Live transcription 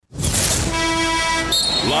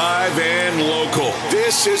Live and local.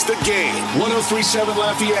 This is The Game. 103.7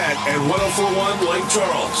 Lafayette and 104.1 Lake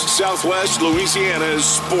Charles. Southwest Louisiana's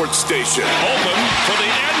sports station. Open for the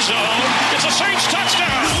end zone. It's a Saints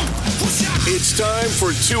touchdown. It's time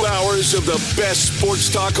for 2 hours of the best sports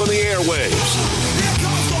talk on the airwaves.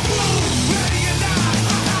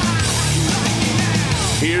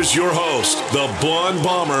 Here's your host, the blonde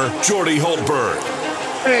bomber, Jordy Hultberg.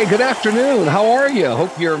 Hey, good afternoon. How are you?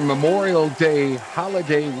 Hope your Memorial Day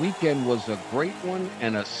holiday weekend was a great one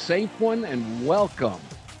and a safe one, and welcome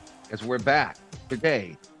as we're back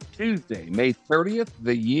today, Tuesday, May 30th,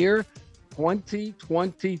 the year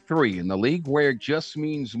 2023. In the league where it just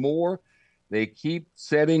means more, they keep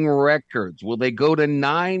setting records. Will they go to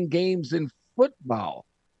 9 games in football?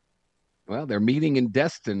 Well, they're meeting in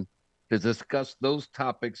Destin to discuss those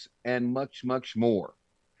topics and much, much more.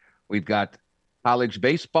 We've got college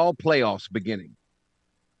baseball playoffs beginning.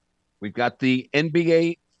 We've got the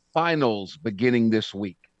NBA finals beginning this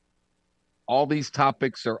week. All these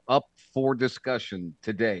topics are up for discussion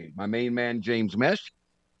today. My main man, James Mesh,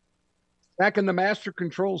 back in the Master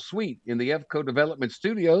Control Suite in the EFCO Development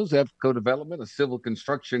Studios. EFCO Development, a civil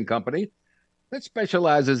construction company that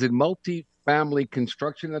specializes in multi-family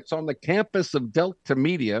construction. That's on the campus of Delta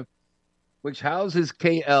Media, which houses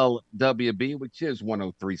KLWB, which is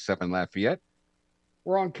 103.7 Lafayette.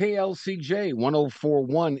 We're on KLCJ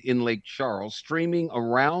 104.1 in Lake Charles, streaming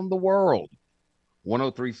around the world.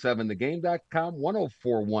 1037thegame.com,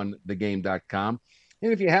 1041thegame.com.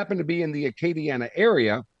 And if you happen to be in the Acadiana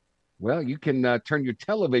area, well, you can turn your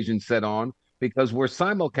television set on because we're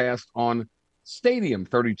simulcast on Stadium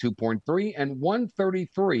 32.3 and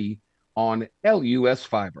 133 on LUS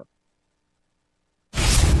Fiber.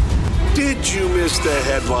 Did you miss the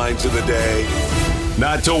headlines of the day?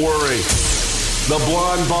 Not to worry. The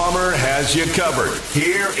Blonde Bomber has you covered.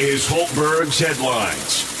 Here is Hultberg's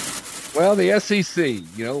headlines. Well, the SEC,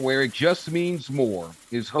 where it just means more,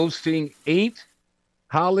 is hosting 8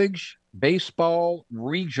 college baseball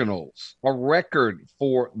regionals, a record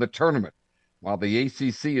for the tournament, while the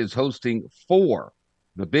ACC is hosting 4.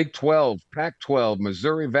 The Big 12, Pac-12,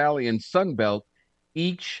 Missouri Valley, and Sun Belt,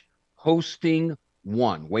 each hosting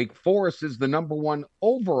 1. Wake Forest is the number 1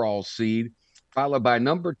 overall seed, followed by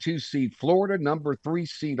number 2 seed Florida, number 3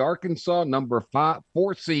 seed Arkansas, number 4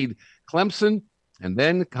 seed Clemson, and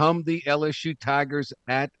then come the LSU Tigers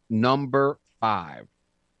at number 5.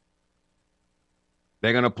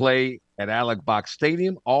 They're going to play at Alex Box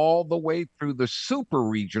Stadium all the way through the Super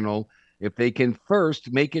Regional if they can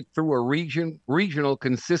first make it through a regional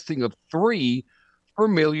consisting of 3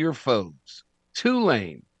 familiar foes: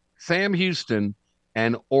 Tulane, Sam Houston,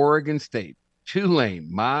 and Oregon State. Tulane,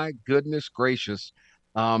 my goodness gracious,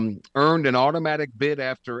 earned an automatic bid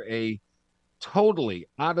after a totally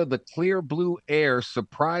out of the clear blue air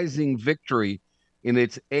surprising victory in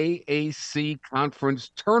its AAC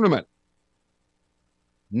conference tournament.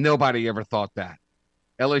 Nobody ever thought that.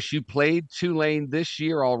 LSU played Tulane this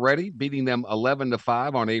year already, beating them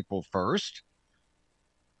 11-5 on April 1st.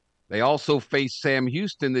 They also faced Sam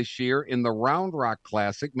Houston this year in the Round Rock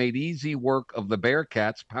Classic, made easy work of the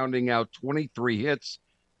Bearcats, pounding out 23 hits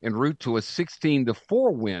en route to a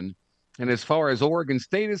 16-4 win. And as far as Oregon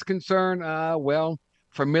State is concerned,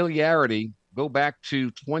 familiarity. Go back to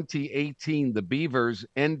 2018. The Beavers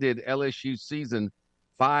ended LSU season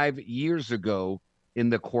 5 years ago in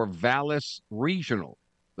the Corvallis Regional.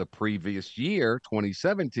 The previous year,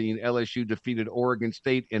 2017, LSU defeated Oregon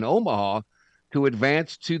State in Omaha to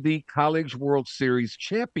advance to the College World Series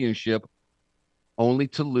championship, only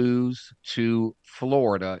to lose to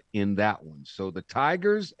Florida in that one. So the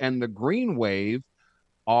Tigers and the Green Wave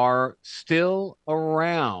are still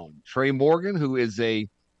around. Trey Morgan, who is a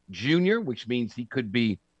junior, which means he could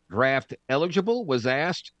be draft eligible, was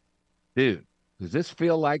asked, dude, does this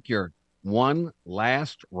feel like your one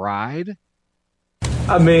last ride?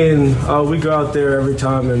 I mean, we go out there every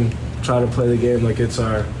time and try to play the game like it's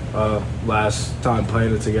our last time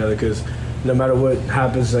playing it together, because no matter what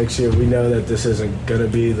happens next year, we know that this isn't going to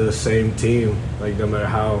be the same team, like no matter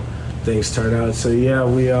how things turn out. So yeah,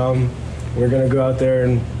 we're going to go out there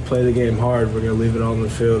and play the game hard. We're going to leave it all on the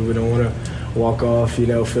field. We don't want to walk off,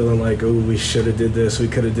 feeling like, oh, we should have did this, we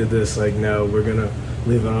could have did this. Like, no, we're going to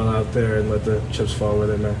leave it all out there and let the chips fall where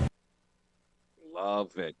they may.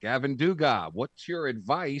 Love it. Gavin Dugas, what's your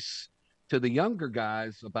advice to the younger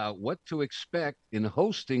guys about what to expect in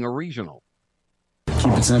hosting a regional?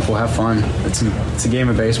 Keep it simple, have fun. It's a game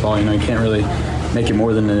of baseball, you can't really make it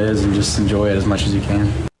more than it is, and just enjoy it as much as you can.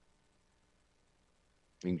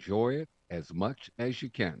 Enjoy it as much as you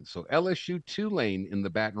can. So LSU Tulane in the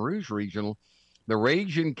Baton Rouge Regional. The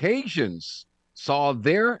Ragin' Cajuns saw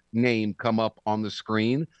their name come up on the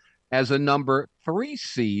screen as a number 3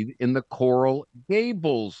 seed in the Coral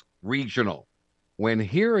Gables Regional. When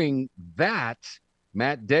hearing that,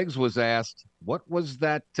 Matt Deggs was asked, what was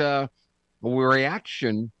that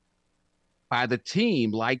reaction by the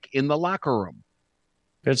team like in the locker room?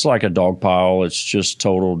 It's like a dog pile. It's just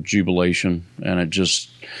total jubilation, and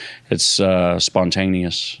it's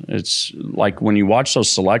spontaneous. It's like when you watch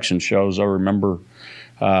those selection shows. I remember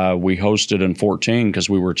we hosted in 14 because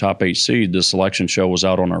we were top 8 seed. The selection show was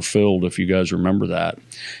out on our field, if you guys remember that,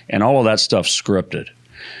 and all of that stuff's scripted,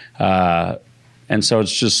 and so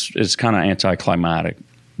it's kind of anticlimactic.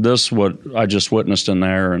 This, what I just witnessed in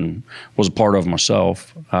there and was a part of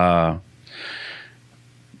myself,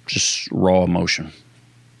 just raw emotion.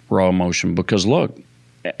 Because look,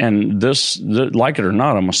 and this, like it or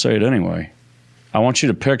not, I'm going to say it anyway. I want you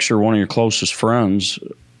to picture one of your closest friends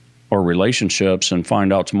or relationships and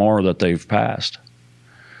find out tomorrow that they've passed.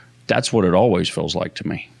 That's what it always feels like to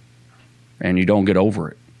me. And you don't get over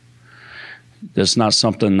it. It's not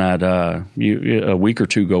something that a week or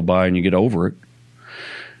two go by and you get over it.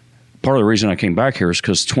 Part of the reason I came back here is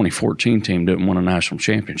because the 2014 team didn't win a national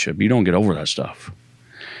championship. You don't get over that stuff.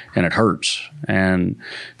 And it hurts. And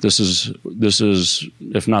this is,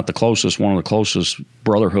 if not the closest, one of the closest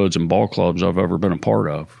brotherhoods and ball clubs I've ever been a part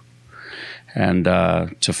of. And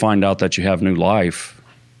to find out that you have new life,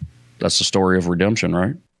 that's the story of redemption,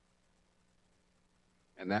 right?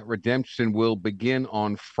 And that redemption will begin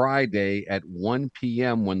on Friday at 1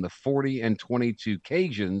 p.m. when the 40 and 22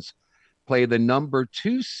 Cajuns play the number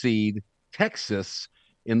 2 seed Texas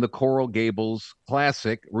in the Coral Gables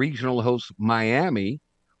Classic. Regional host Miami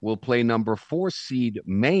will play number 4 seed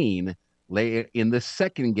Maine in the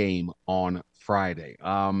second game on Friday.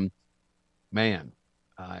 You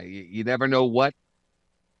never know what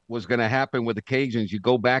was going to happen with the Cajuns. You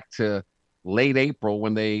go back to late April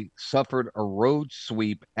when they suffered a road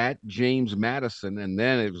sweep at James Madison, and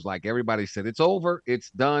then it was like everybody said, it's over, it's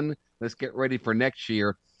done, let's get ready for next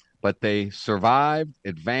year. But they survived,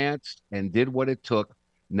 advanced, and did what it took.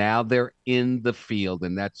 Now they're in the field,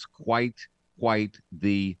 and that's quite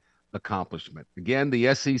the accomplishment. Again,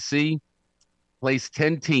 the SEC placed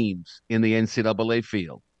 10 teams in the NCAA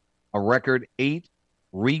field, a record 8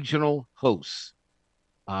 regional hosts.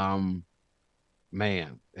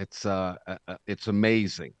 It's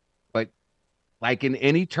amazing. But like in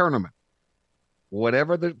any tournament,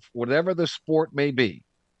 whatever the sport may be,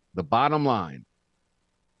 the bottom line,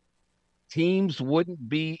 teams wouldn't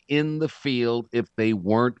be in the field if they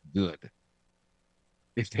weren't good.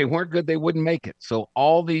 If they weren't good, they wouldn't make it. So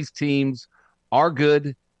all these teams are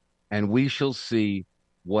good, and we shall see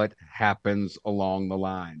what happens along the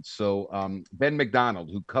line. So Ben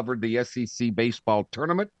McDonald, who covered the SEC baseball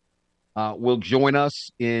tournament, will join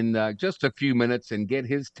us in just a few minutes and get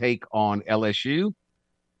his take on LSU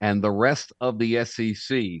and the rest of the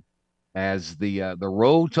SEC as the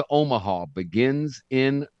road to Omaha begins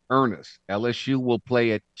in earnest. LSU will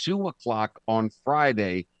play at 2:00 on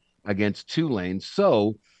Friday against Tulane.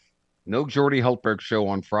 So no Jordy Hultberg show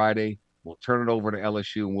on Friday. We'll turn it over to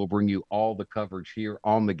LSU, and we'll bring you all the coverage here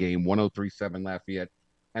on the game, 103.7 Lafayette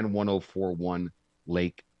and 104.1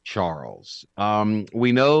 Lake Charles.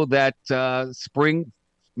 We know that spring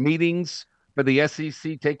meetings for the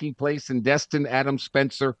SEC taking place in Destin. Adam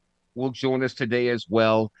Spencer will join us today as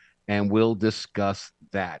well, and we'll discuss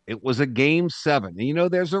that. It was a Game 7.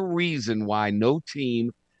 And, there's a reason why no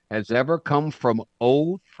team has ever come from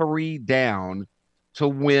 0-3 down to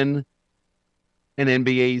win an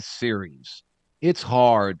NBA series. It's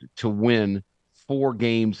hard to win 4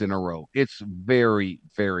 games in a row. It's very,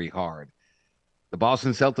 very hard. The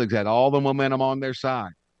Boston Celtics had all the momentum on their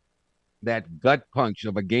side. That gut punch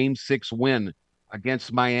of a Game 6 win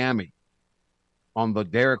against Miami on the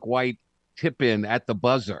Derek White tip-in at the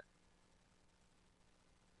buzzer.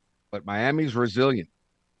 But Miami's resilient.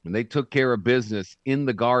 When they took care of business in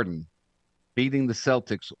the Garden, beating the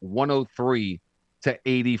Celtics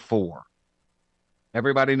 103-84.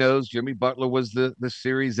 Everybody knows Jimmy Butler was the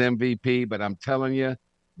series MVP, but I'm telling you,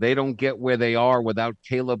 they don't get where they are without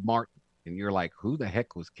Caleb Martin. And you're like, who the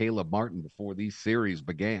heck was Caleb Martin before these series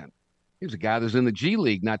began? He was a guy that was in the G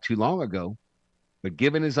League not too long ago, but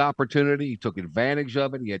given his opportunity, he took advantage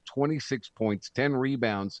of it. He had 26 points, 10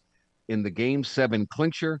 rebounds in the Game 7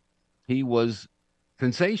 clincher. He was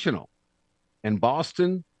sensational. And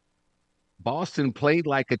Boston played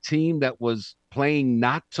like a team that was playing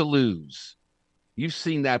not to lose. You've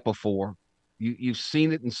seen that before. You've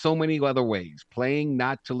seen it in so many other ways, playing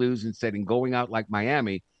not to lose instead and going out like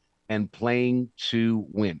Miami and playing to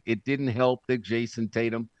win. It didn't help that Jason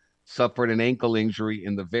Tatum suffered an ankle injury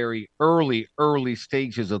in the very early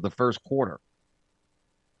stages of the first quarter.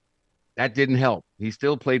 That didn't help. He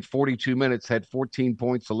still played 42 minutes, had 14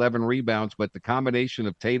 points, 11 rebounds, but the combination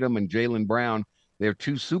of Tatum and Jaylen Brown, their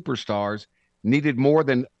two superstars, needed more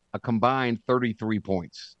than a combined 33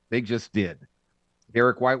 points. They just did.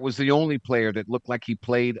 Derek White was the only player that looked like he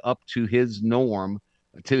played up to his norm,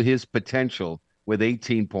 to his potential, with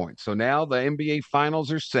 18 points. So now the NBA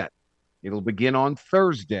Finals are set. It'll begin on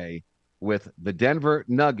Thursday with the Denver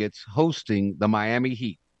Nuggets hosting the Miami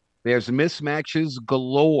Heat. There's mismatches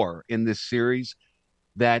galore in this series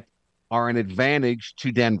that are an advantage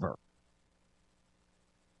to Denver.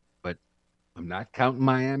 But I'm not counting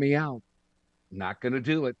Miami out. Not going to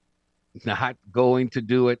do it. Not going to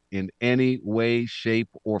do it in any way, shape,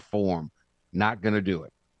 or form. Not going to do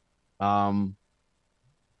it.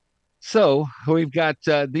 So we've got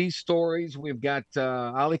these stories. We've got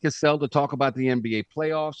Ali Cassell to talk about the NBA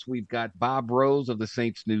playoffs. We've got Bob Rose of the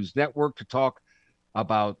Saints News Network to talk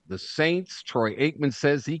about the Saints. Troy Aikman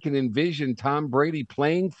says he can envision Tom Brady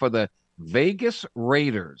playing for the Vegas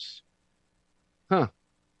Raiders.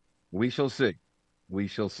 We shall see. We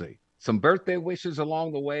shall see. Some birthday wishes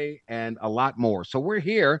along the way and a lot more. So we're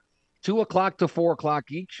here 2 o'clock to 4 o'clock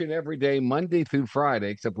each and every day, Monday through Friday,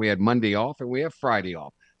 except we had Monday off and we have Friday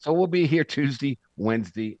off. So we'll be here Tuesday,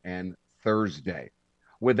 Wednesday, and Thursday.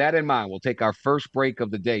 With that in mind, we'll take our first break of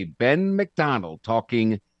the day. Ben McDonald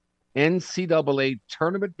talking NCAA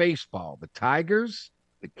tournament baseball. The Tigers,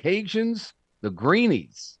 the Cajuns, the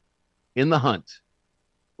Greenies in the hunt.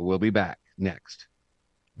 We'll be back next.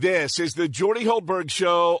 This is the Jordy Hultberg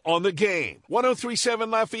Show on the Game. 103.7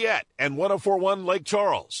 Lafayette and 104.1 Lake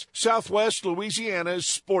Charles, Southwest Louisiana's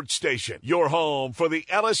sports station. Your home for the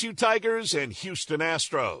LSU Tigers and Houston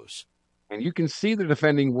Astros. And you can see the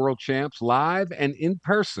defending world champs live and in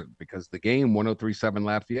person because the Game, 103.7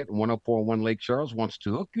 Lafayette and 104.1 Lake Charles, wants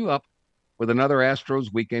to hook you up with another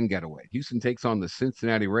Astros weekend getaway. Houston takes on the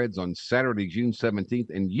Cincinnati Reds on Saturday, June 17th,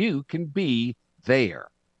 and you can be there.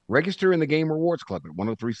 Register in the Game Rewards Club at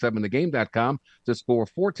 1037thegame.com to score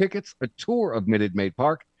 4 tickets, a tour of Minute Maid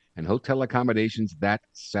Park, and hotel accommodations that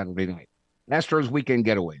Saturday night. Astros Weekend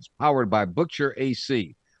Getaways, powered by Butcher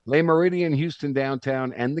AC, Le Meridian, Houston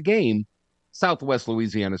Downtown, and the Game, Southwest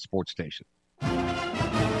Louisiana Sports Station.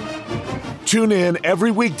 Tune in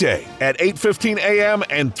every weekday at 8:15 a.m.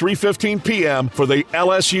 and 3:15 p.m. for the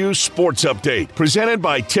LSU Sports Update, presented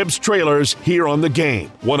by Tibbs Trailers here on the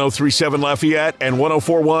Game. 103.7 Lafayette and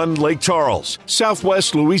 104.1 Lake Charles,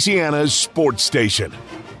 Southwest Louisiana's sports station.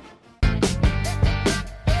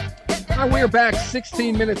 We're back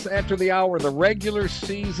 16 minutes after the hour. The regular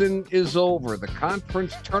season is over. The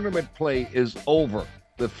conference tournament play is over.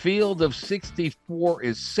 The field of 64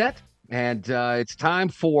 is set, and it's time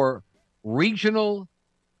for regional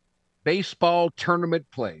baseball tournament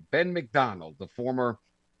play. Ben McDonald, the former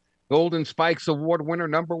Golden Spikes Award winner,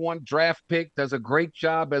 #1 draft pick, does a great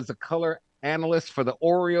job as a color analyst for the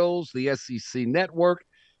Orioles. The SEC Network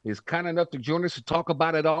is kind enough to join us to talk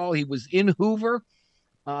about it all. He was in Hoover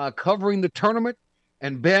covering the tournament.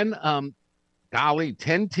 And Ben,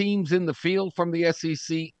 10 teams in the field from the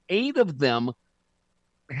SEC, 8 of them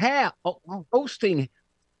hosting.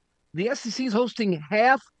 The SEC is hosting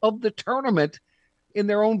half of the tournament in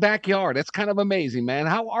their own backyard. That's kind of amazing, man.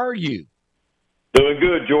 How are you? Doing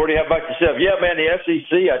good, Jordy. How about yourself? Yeah, man, the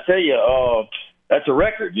SEC, I tell you, that's a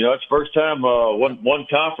record. You know, it's the first time one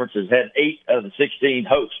conference has had 8 out of the 16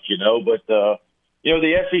 hosts, but, the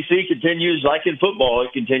SEC continues, like in football,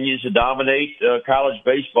 it continues to dominate college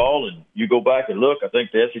baseball. And you go back and look, I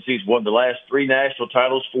think the SEC's won the last 3 national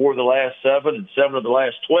titles, 4 of the last 7, and 7 of the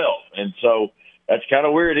last 12. And so that's kind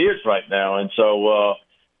of where it is right now. And so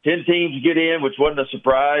 10 teams get in, which wasn't a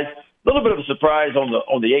surprise. A little bit of a surprise on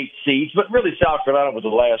the 8 seeds, but really South Carolina was the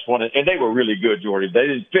last one, and they were really good, Jordy. They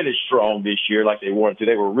didn't finish strong this year like they wanted to.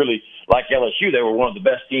 They were really, like LSU, they were one of the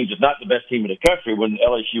best teams, if not the best team in the country, when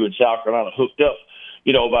LSU and South Carolina hooked up,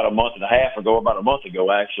 about a month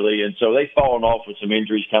ago, actually. And so they've fallen off with some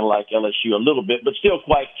injuries, kind of like LSU a little bit, but still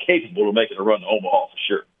quite capable of making a run to Omaha for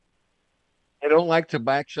sure. I don't like to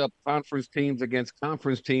match up conference teams against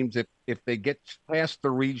conference teams if they get past the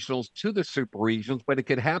regionals to the super regionals, but it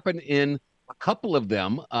could happen in a couple of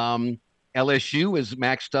them. LSU is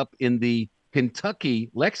matched up in the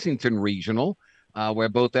Kentucky-Lexington regional, where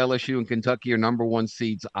both LSU and Kentucky are #1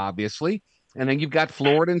 seeds, obviously. And then you've got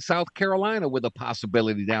Florida and South Carolina with a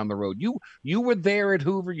possibility down the road. You were there at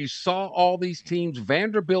Hoover. You saw all these teams.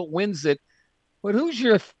 Vanderbilt wins it. But who's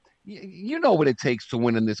your – you know what it takes to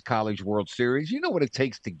win in this College World Series. You know what it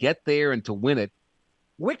takes to get there and to win it.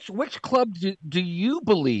 Which club do you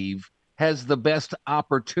believe has the best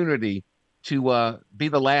opportunity to be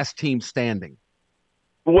the last team standing?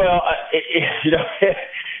 Well,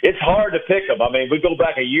 it's hard to pick them. I mean, we go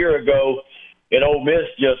back a year ago, and Ole Miss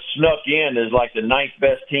just snuck in as like the ninth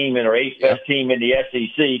best team or eighth best team in the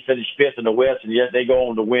SEC, finished fifth in the West, and yet they go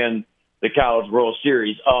on to win the College World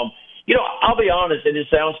Series. I'll be honest, and it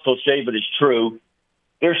sounds cliche, but it's true.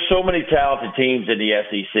 There's so many talented teams in the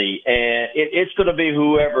SEC, and it's going to be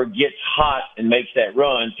whoever gets hot and makes that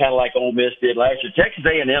run, kind of like Ole Miss did last year. Texas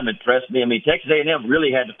A&M impressed me. I mean, Texas A&M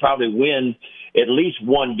really had to probably win at least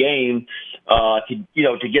one game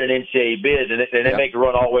to get an NCAA bid, and they make a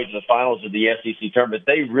run all the way to the finals of the SEC tournament.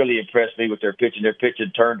 They really impressed me with their pitching. Their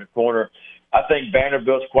pitching turned the corner. I think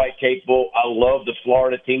Vanderbilt's quite capable. I love the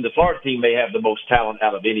Florida team. The Florida team may have the most talent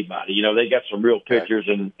out of anybody. They got some real pitchers,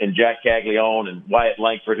 and Jack Caglione and Wyatt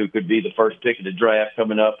Langford, who could be the first pick of the draft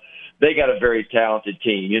coming up. They got a very talented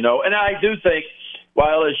team, And I do think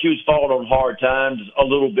while LSU's fallen on hard times a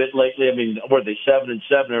little bit lately, I mean, were they 7-7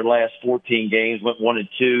 in their last 14 games, went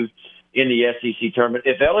 1-2 in the SEC tournament.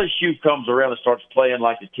 If LSU comes around and starts playing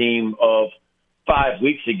like the team of 5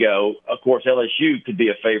 weeks ago, of course, LSU could be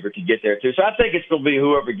a favorite to get there, too. So I think it's going to be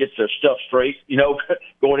whoever gets their stuff straight,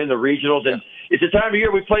 going into regionals. And it's the time of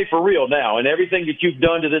year we play for real now. And everything that you've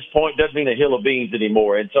done to this point doesn't mean a hill of beans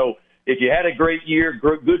anymore. And so if you had a great year,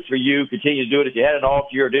 good for you. Continue to do it. If you had an off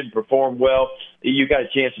year, didn't perform well, you got a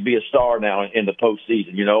chance to be a star now in the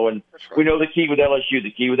postseason, And we know the key with LSU. The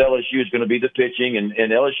key with LSU is going to be the pitching, and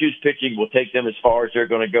LSU's pitching will take them as far as they're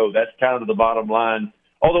going to go. That's kind of the bottom line.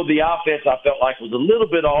 Although the offense I felt like was a little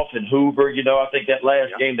bit off in Hoover. I think that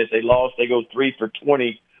last game that they lost, they go 3 for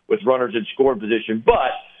 20 with runners in scoring position.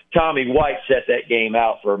 But Tommy White set that game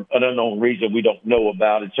out for an unknown reason we don't know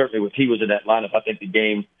about. And certainly if he was in that lineup, I think the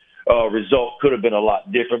game result could have been a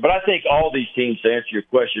lot different. But I think all these teams, to answer your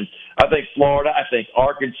question, I think Florida, I think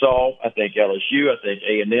Arkansas, I think LSU, I think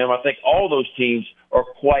A&M, I think all those teams are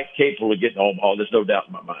quite capable of getting Omaha. There's no doubt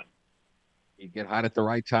in my mind. You get hot at the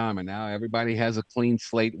right time, and now everybody has a clean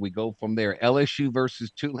slate. We go from there. LSU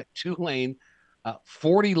versus Tulane,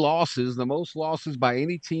 40 losses, the most losses by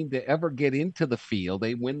any team to ever get into the field.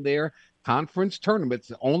 They win their conference tournament. It's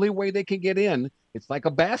the only way they can get in. It's like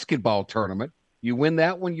a basketball tournament. You win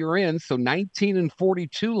that when you're in. So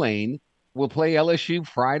 19-40 Tulane will play LSU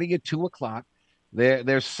Friday at 2 o'clock.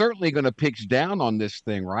 They're certainly going to pitch down on this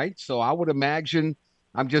thing, right? So I would imagine,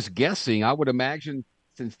 I'm just guessing, I would imagine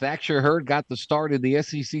since Thatcher Hurd got the start in the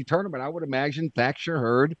SEC tournament, I would imagine Thatcher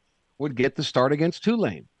Hurd would get the start against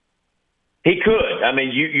Tulane. He could. I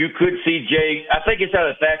mean, you could see Jay. I think it's out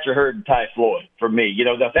of Thatcher Hurd and Ty Floyd for me.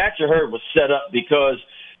 The Thatcher Hurd was set up because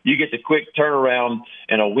you get the quick turnaround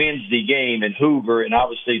and a Wednesday game in Hoover, and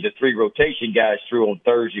obviously the 3 rotation guys threw on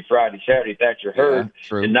Thursday, Friday, Saturday. Thatcher Hurd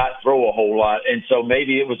did not throw a whole lot, and so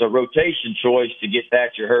maybe it was a rotation choice to get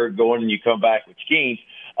Thatcher Hurd going, and you come back with Skeens.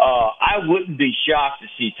 I wouldn't be shocked to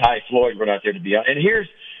see Ty Floyd run out there, to be honest. And here's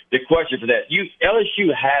the question for that. LSU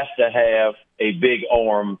has to have a big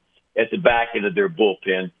arm at the back end of their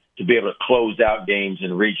bullpen to be able to close out games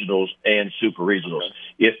in regionals and super regionals.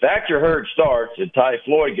 If Thatcher Hurd starts and Ty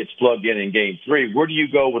Floyd gets plugged in game 3, where do you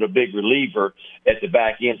go with a big reliever at the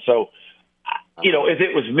back end? So, if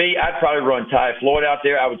it was me, I'd probably run Ty Floyd out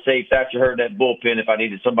there. I would say Thatcher Hurd in that bullpen if I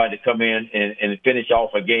needed somebody to come in and finish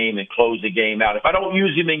off a game and close the game out. If I don't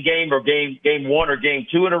use him in game 1 or game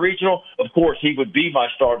 2 in a regional, of course, he would be my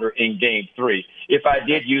starter in game 3. If I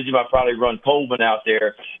did use him, I'd probably run Coleman out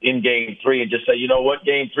there in game 3 and just say, you know what,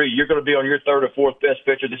 game 3, you're going to be on your 3rd or 4th best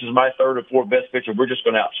pitcher. This is my 3rd or 4th best pitcher. We're just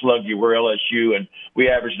going to outslug you. We're LSU, and we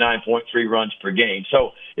average 9.3 runs per game.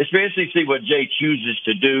 So it's been interesting to see what Jay chooses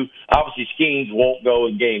to do. Obviously, Skeens won't go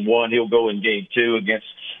in game 1. He'll go in game 2 against,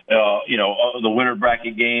 the winter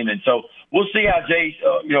bracket game. And so we'll see how Jay,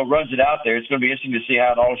 runs it out there. It's going to be interesting to see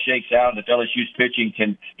how it all shakes out and if LSU's pitching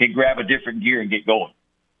can grab a different gear and get going.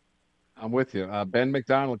 I'm with you. Ben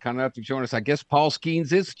McDonald kind of have to join us. I guess Paul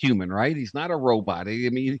Skeens is human, right? He's not a robot. I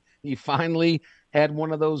mean, he finally had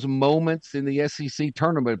one of those moments in the SEC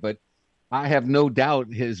tournament, but I have no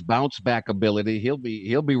doubt his bounce back ability. He'll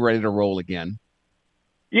be ready to roll again.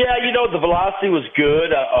 Yeah, the velocity was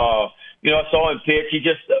good. I saw him pitch.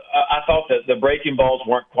 I thought that the breaking balls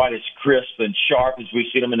weren't quite as crisp and sharp as we've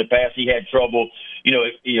seen him in the past. He had trouble,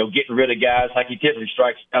 getting rid of guys. Like he typically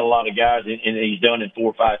strikes out a lot of guys, and he's done in 4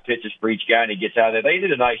 or 5 pitches for each guy, and he gets out of there. They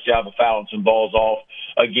did a nice job of fouling some balls off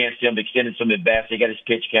against him, extended some at bats. He got his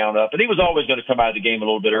pitch count up, and he was always going to come out of the game a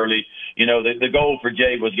little bit early. The goal for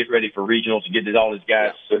Jay was get ready for regionals and get all his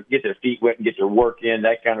guys to get their feet wet and get their work in,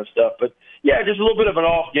 that kind of stuff. But yeah, just a little bit of an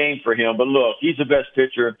off game for him. But look, he's the best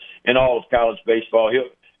pitcher in all of college baseball.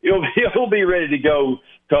 He'll be ready to go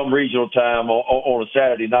come regional time on a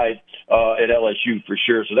Saturday night at LSU for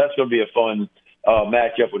sure. So that's going to be a fun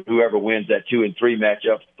matchup with whoever wins that 2 and 3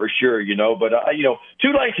 matchup for sure, you know. But, you know,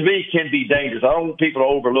 Tulane to me can be dangerous. I don't want people to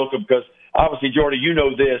overlook them because obviously, Jordy, you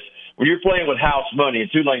know this. When you're playing with house money, and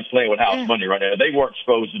Tulane's playing with house money right now, they weren't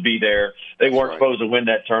supposed to be there. They weren't supposed to win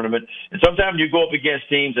that tournament. And sometimes you go up against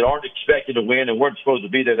teams that aren't expected to win and weren't supposed to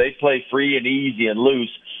be there. They play free and easy and loose.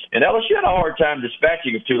 And LSU had a hard time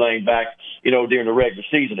dispatching of Tulane back, you know, during the regular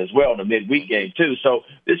season as well in the midweek game too. So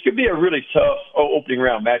this could be a really tough opening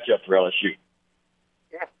round matchup for LSU.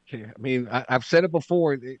 Yeah, I mean, I've said it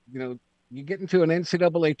before. You know, you get into an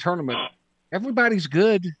NCAA tournament. Everybody's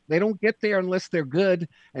good. They don't get there unless they're good.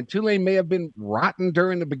 And Tulane may have been rotten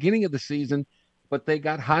during the beginning of the season, but they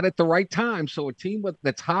got hot at the right time. So a team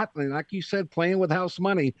that's hot, and like you said, playing with house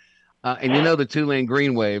money, and you know the Tulane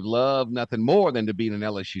Green Wave love nothing more than to beat an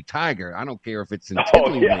LSU Tiger. I don't care if it's in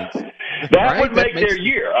Tiddlywinks. That would make their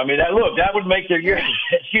year. I mean, that would make their year.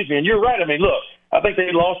 Excuse me. And you're right. I mean, look, I think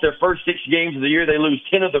they lost their first 6 games of the year. They lose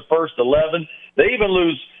 10 of their first 11. They even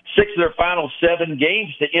lose 6 of their final 7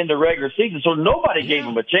 games to end the regular season. So nobody gave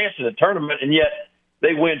them a chance in the tournament, and yet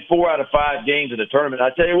they win 4 out of 5 games in the tournament. I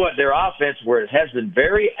tell you what, their offense, where it has been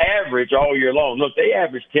very average all year long. Look, they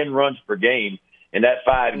average 10 runs per game in that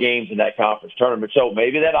 5 games in that conference tournament. So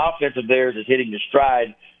maybe that offense of theirs is hitting the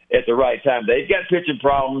stride at the right time. They've got pitching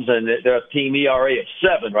problems, and they're a team ERA of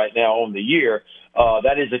 7 right now on the year.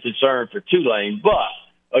 That is a concern for Tulane.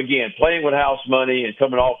 But, again, playing with house money and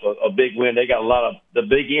coming off a big win, they got a lot of the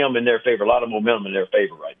big M in their favor, a lot of momentum in their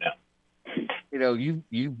favor right now. You know,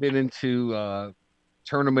 you've been into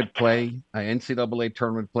tournament play, NCAA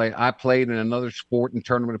tournament play. I played in another sport in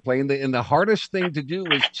tournament play. And the hardest thing to do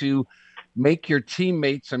is to make your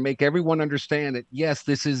teammates and make everyone understand that, yes,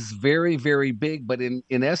 this is very, very big, but in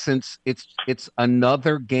essence, it's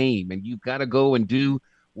another game, and you've got to go and do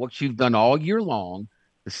what you've done all year long,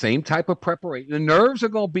 the same type of preparation. The nerves are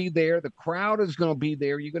going to be there. The crowd is going to be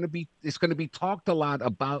there. It's going to be talked a lot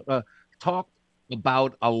about,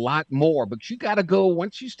 a lot more, but you got to go,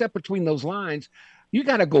 once you step between those lines, you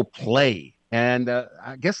got to go play. And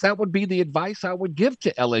I guess that would be the advice I would give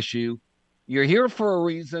to LSU. You're here for a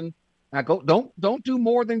reason. Now don't do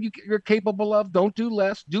more than you're capable of. Don't do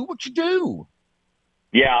less. Do what you do.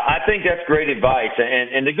 Yeah, I think that's great advice.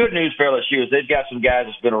 And the good news for LSU is they've got some guys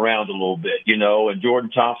that's been around a little bit, you know, and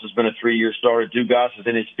Jordan Thompson's been a 3-year starter. Dugas is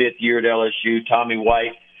in his 5th year at LSU. Tommy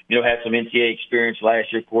White, you know, had some NCAA experience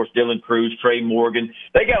last year. Of course, Dylan Cruz, Trey Morgan.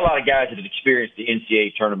 They got a lot of guys that have experienced the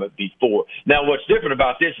NCAA tournament before. Now, what's different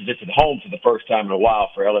about this is it's at home for the first time in a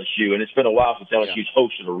while for LSU, and it's been a while since LSU's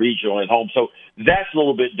hosted a regional at home. So that's a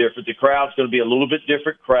little bit different. The crowd's going to be a little bit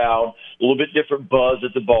different crowd, a little bit different buzz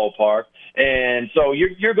at the ballpark. And so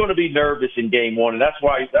you're going to be nervous in game 1, and that's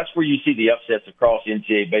where you see the upsets across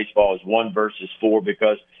NCAA baseball is 1 versus 4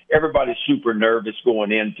 because everybody's super nervous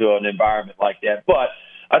going into an environment like that. But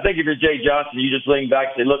I think if you're Jay Johnson, you just lean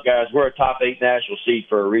back and say, look, guys, we're a top 8 national seed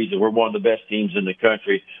for a reason. We're one of the best teams in the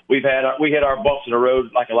country. We had our bumps in the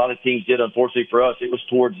road like a lot of teams did. Unfortunately for us, it was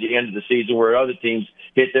towards the end of the season where other teams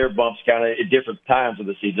hit their bumps kind of at different times of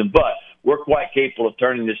the season. But we're quite capable of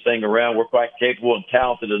turning this thing around. We're quite capable and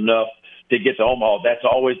talented enough to get to Omaha. That's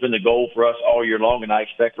always been the goal for us all year long, and I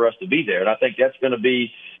expect for us to be there. And I think that's going to be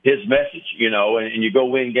his message, you know, and you go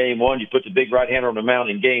win game 1, you put the big right hander on the mound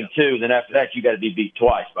in game 2, then after that you got to be beat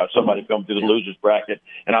twice by somebody coming through the losers bracket,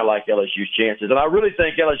 and I like LSU's chances. And I really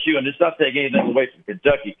think LSU, and it's not taking anything away from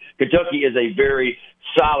Kentucky, Kentucky is a very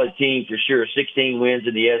solid team for sure, 16 wins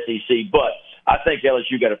in the SEC, but I think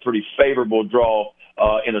LSU got a pretty favorable draw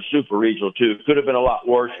in a super regional too. Could have been a lot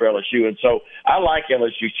worse for LSU. And so I like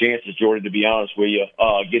LSU's chances, Jordy, to be honest with you,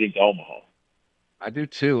 getting to Omaha. I do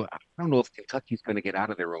too. I don't know if Kentucky's going to get out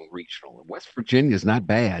of their own regional. West Virginia's not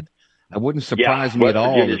bad. It wouldn't surprise me at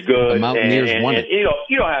all if the Mountaineers won it. You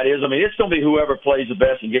know how it is. I mean, it's going to be whoever plays the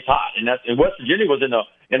best and gets hot. And West Virginia was in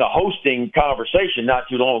a hosting conversation not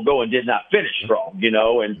too long ago and did not finish strong, you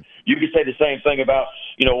know. And you could say the same thing about,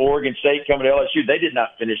 you know, Oregon State coming to LSU. They did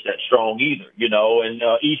not finish that strong either, you know. And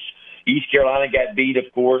East Carolina got beat,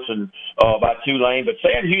 of course, and by Tulane. But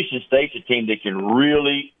Sam Houston State's a team that can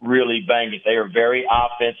really, really bang it. They are very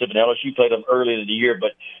offensive, and LSU played them early in the year,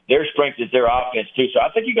 but their strength is their offense, too. So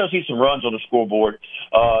I think you're going to see some runs on the scoreboard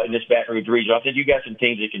in this Baton Rouge region. I think you got some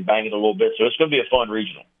teams that can bang it a little bit, so it's going to be a fun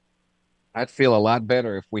regional. I'd feel a lot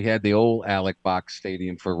better if we had the old Alec Box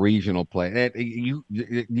Stadium for regional play. You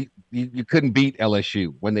couldn't beat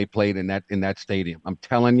LSU when they played in that stadium. I'm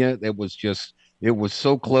telling you, it was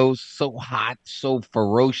so close, so hot, so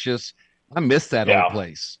ferocious. I miss that old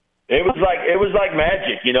place. It was like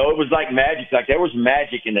magic, you know. It was like magic. Like there was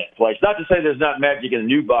magic in that place. Not to say there's not magic in the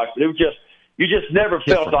new box, but it was just you just never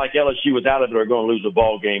felt like LSU was out of it or going to lose a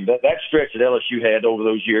ball game. That stretch that LSU had over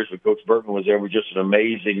those years when Coach Bergman was there was just an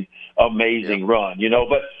amazing run, you know.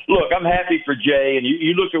 But look, I'm happy for Jay, and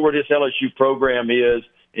you look at where this LSU program is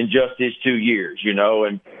in just his 2 years, you know.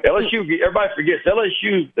 And LSU, everybody forgets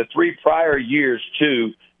LSU the 3 prior years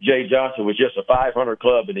too. Jay Johnson was just a 500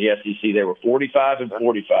 club in the SEC. They were 45 and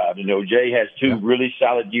 45. You know, Jay has 2 really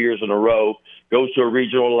solid years in a row, goes to a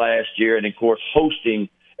regional last year, and, of course, hosting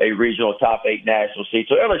a regional top 8 national seed.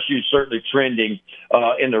 So LSU is certainly trending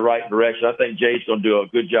in the right direction. I think Jay's going to do a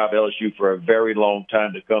good job at LSU for a very long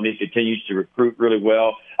time to come. He continues to recruit really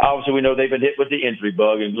well. Obviously, we know they've been hit with the injury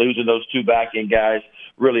bug, and losing those 2 back-end guys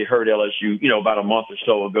really hurt LSU, you know, about a month or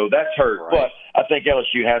so ago. That's hurt, but I think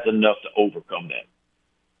LSU has enough to overcome that.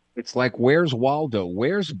 It's like, where's Waldo?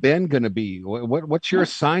 Where's Ben going to be? What's your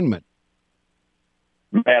assignment?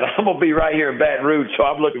 Man, I'm going to be right here in Baton Rouge, so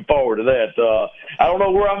I'm looking forward to that. I don't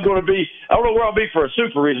know where I'm going to be. I don't know where I'll be for a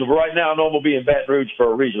super regional, but right now I know I'm going to be in Baton Rouge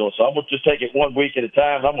for a regional. So I'm going to just take it 1 week at a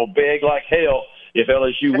time. I'm going to beg like hell if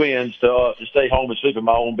LSU wins to stay home and sleep in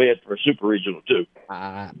my own bed for a super regional too.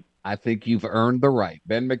 I think you've earned the right.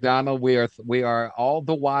 Ben McDonald, we are all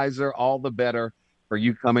the wiser, all the better for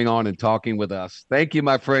you coming on and talking with us. Thank you,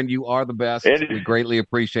 my friend. You are the best. We greatly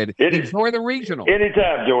appreciate it. Enjoy the regional.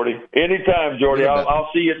 Anytime, Jordy. I'll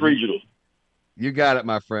see you at regional. You got it,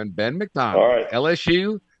 my friend. Ben McDonald. All right.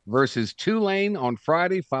 LSU versus Tulane on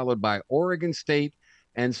Friday, followed by Oregon State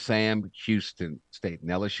and Sam Houston State. And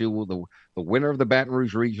LSU will the winner of the Baton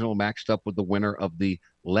Rouge Regional matched up with the winner of the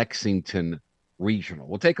Lexington Regional.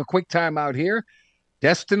 We'll take a quick time out here.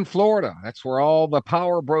 Destin, Florida. That's where all the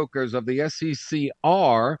power brokers of the SEC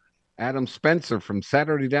are. Adam Spencer from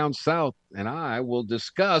Saturday Down South and I will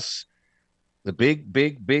discuss the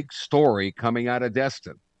big story coming out of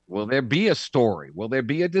Destin. Will there be a story? Will there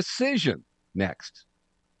be a decision next?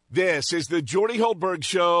 This is the Jordy Hultberg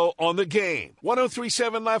Show on the Game.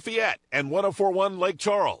 103.7 Lafayette and 104.1 Lake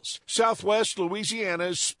Charles, Southwest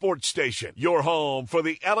Louisiana's sports station. Your home for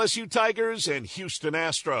the LSU Tigers and Houston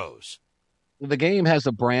Astros. The Game has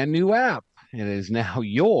a brand new app. It is now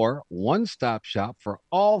your one-stop shop for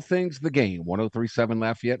all things The Game. 103.7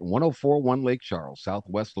 Lafayette and 104.1 Lake Charles,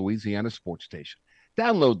 Southwest Louisiana sports station.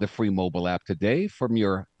 Download the free mobile app today from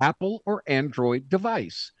your Apple or Android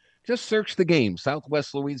device. Just search The Game,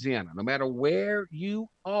 Southwest Louisiana. No matter where you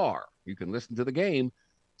are, you can listen to The Game,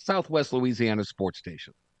 Southwest Louisiana sports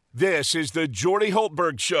station. This is the Jordy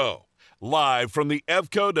Hultberg Show, live from the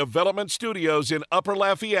EVCO Development Studios in Upper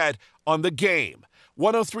Lafayette on The Game.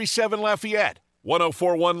 103.7 Lafayette,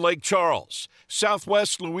 104.1 Lake Charles,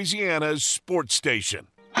 Southwest Louisiana's sports station.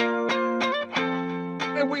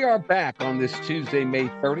 And we are back on this Tuesday, May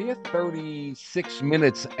 30th, 36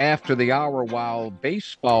 minutes after the hour, while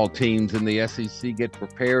baseball teams in the SEC get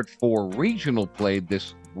prepared for regional play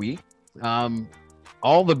this week.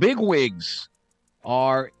 All the bigwigs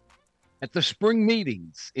are at the spring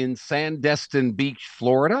meetings in Sandestin Beach,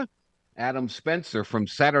 Florida. Adam Spencer from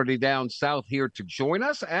Saturday Down South here to join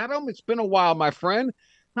us. Adam, it's been a while, my friend.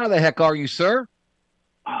 How the heck are you, sir?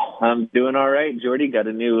 I'm doing all right. Jordy got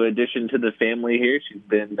a new addition to the family here. She's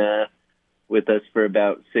been with us for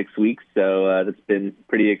about 6 weeks, so that's been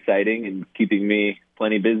pretty exciting and keeping me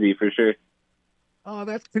plenty busy for sure. Oh,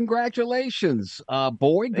 that's congratulations.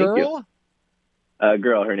 Boy, girl?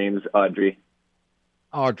 Girl, her name's Audrey.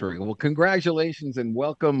 Audrey. Well, congratulations and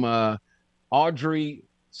welcome Audrey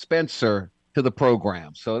Spencer to the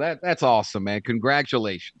program. So that's awesome, man.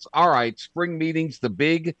 Congratulations. All right, spring meetings, the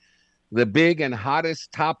big and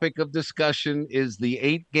hottest topic of discussion is the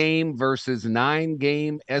 8-game versus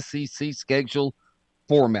 9-game SEC schedule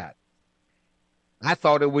format. I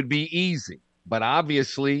thought it would be easy, but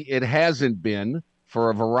obviously it hasn't been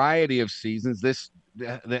for a variety of seasons. This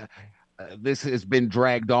has been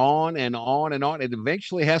dragged on and on and on. It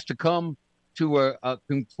eventually has to come to a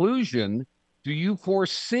conclusion. Do you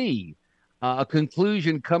foresee a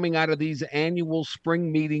conclusion coming out of these annual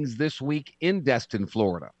spring meetings this week in Destin,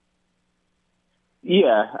 Florida?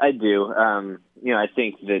 Yeah, I do. I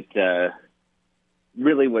think that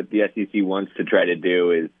really what the SEC wants to try to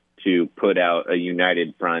do is to put out a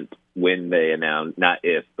united front when they announce, not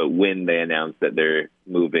if, but when they announce that they're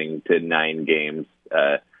moving to 9 games,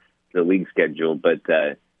 the league schedule. But,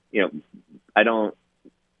 I don't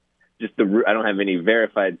have any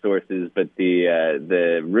verified sources, but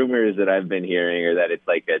the rumors that I've been hearing are that it's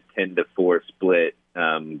like a 10-4 split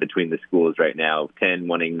between the schools right now, 10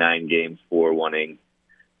 wanting 9 games, 4 wanting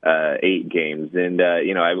 8 games. And,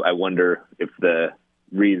 I wonder if the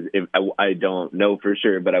reason, if I don't know for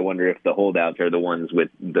sure, but I wonder if the holdouts are the ones with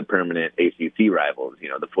the permanent ACC rivals.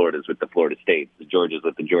 The Floridas with the Florida States, the Georgias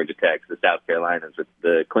with the Georgia Techs, the South Carolinas with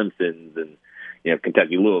the Clemsons, and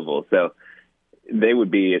Kentucky, Louisville. So they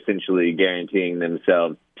would be essentially guaranteeing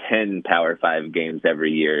themselves 10 Power 5 games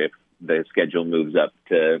every year if the schedule moves up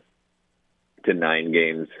to 9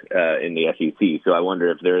 games in the SEC. So I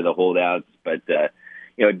wonder if they're the holdouts, but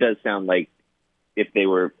it does sound like if they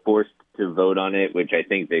were forced to vote on it, which I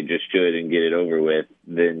think they just should and get it over with,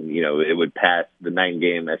 then it would pass. The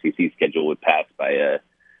 9-game SEC schedule would pass by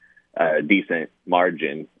a decent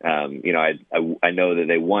margin. I know that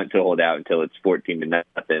they want to hold out until it's 14-0,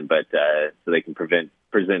 but so they can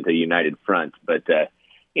present a united front. But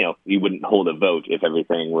you wouldn't hold a vote if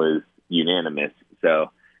everything was unanimous.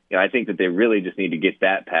 So I think that they really just need to get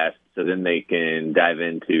that passed, so then they can dive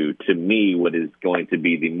into, to me, what is going to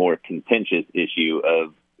be the more contentious issue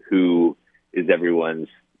of who is everyone's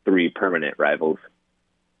 3 permanent rivals.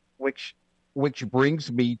 Which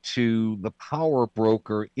brings me to the power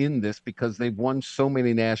broker in this, because they've won so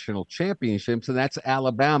many national championships, and that's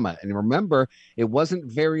Alabama. And remember, it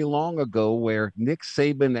wasn't very long ago where Nick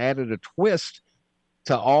Saban added a twist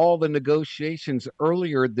to all the negotiations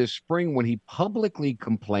earlier this spring when he publicly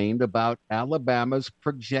complained about Alabama's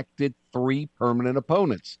projected 3 permanent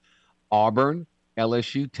opponents: Auburn,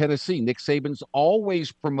 LSU, Tennessee. Nick Saban's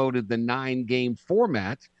always promoted the 9-game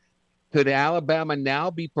format. Could Alabama now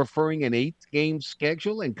be preferring an 8-game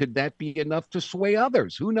schedule, and could that be enough to sway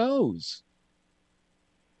others? Who knows?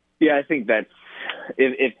 Yeah, I think that's,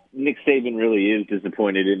 if Nick Saban really is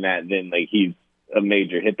disappointed in that, then he's a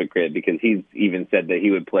major hypocrite, because he's even said that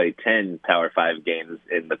he would play 10 Power 5 games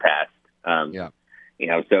in the past.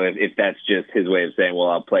 So if that's just his way of saying, well,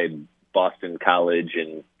 I'll play Boston College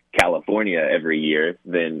and California every year,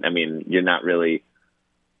 then, you're not really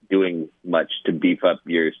doing much to beef up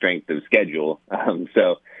your strength of schedule.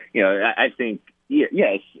 I think,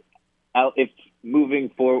 yes, if moving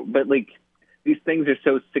forward, but these things are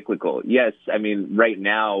so cyclical. Yes, right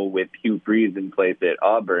now with Hugh Freeze in place at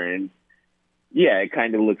Auburn, it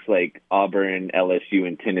kind of looks like Auburn, LSU,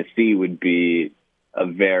 and Tennessee would be a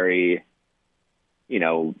very,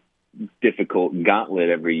 difficult gauntlet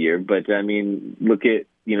every year. But look at,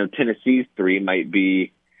 Tennessee's 3 might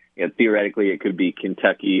be, theoretically it could be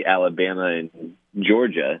Kentucky, Alabama, and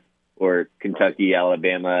Georgia, or Kentucky,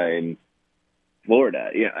 Alabama, and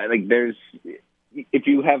Florida. If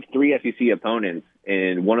you have 3 SEC opponents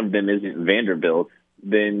and one of them isn't Vanderbilt,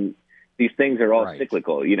 then these things are all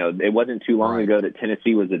cyclical. It wasn't too long ago that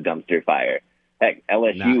Tennessee was a dumpster fire. Heck,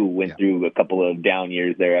 LSU went through a couple of down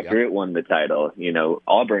years there after it won the title.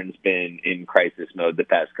 Auburn's been in crisis mode the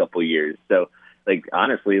past couple of years. So,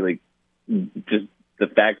 honestly, just the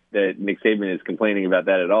fact that Nick Saban is complaining about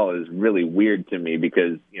that at all is really weird to me,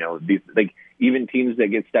 because, these, even teams that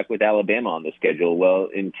get stuck with Alabama on the schedule, well,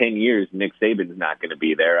 in 10 years, Nick Saban's not going to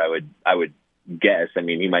be there. I would guess.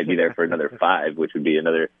 He might be there for another 5, which would be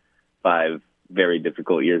another 5 very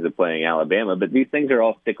difficult years of playing Alabama. But these things are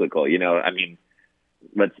all cyclical.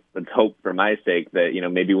 Let's hope for my sake that,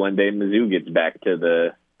 maybe one day Mizzou gets back to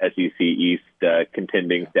the SEC East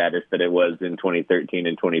contending status that it was in 2013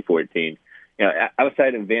 and 2014.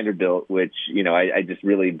 Outside of Vanderbilt, which, I just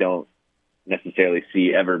really don't necessarily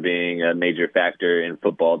see ever being a major factor in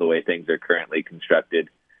football the way things are currently constructed.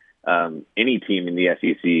 Any team in the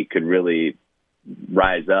SEC could really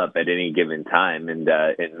rise up at any given time and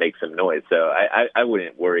make some noise. So I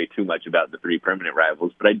wouldn't worry too much about the 3 permanent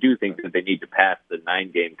rivals, but I do think that they need to pass the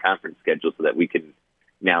 9-game conference schedule so that we can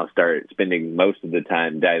now start spending most of the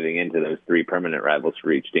time diving into those 3 permanent rivals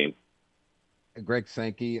for each team. Greg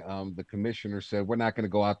Sankey, the commissioner, said we're not going to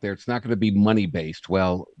go out there. It's not going to be money based.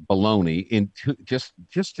 Well, baloney.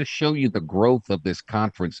 Just to show you the growth of this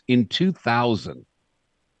conference, in 2000,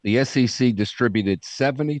 the SEC distributed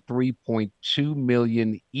 $73.2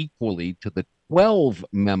 million equally to the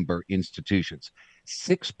 12-member institutions,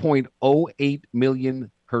 $6.08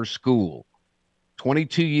 million per school.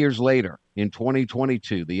 22 years later, in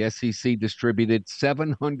 2022, the SEC distributed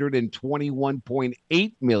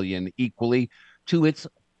 $721.8 million equally to its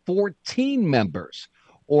 14 members,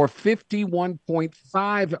 or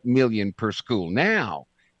 $51.5 million per school. Now,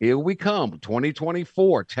 here we come,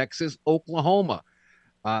 2024, Texas, Oklahoma.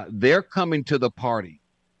 They're coming to the party.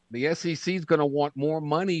 The SEC is going to want more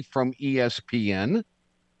money from ESPN,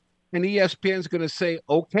 and ESPN is going to say,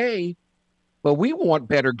 okay, but we want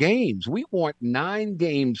better games. We want 9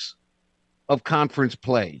 games of conference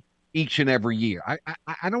play each and every year.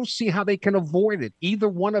 I don't see how they can avoid it. Either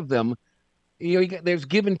one of them, there's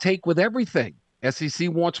give and take with everything. SEC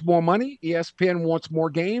wants more money. ESPN wants more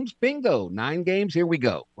games. Bingo. 9 games. Here we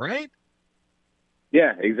go. Right?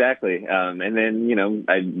 Yeah, exactly. And then,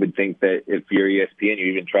 I would think that if you're ESPN,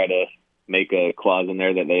 you even try to make a clause in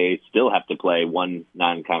there that they still have to play one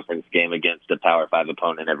non-conference game against a Power 5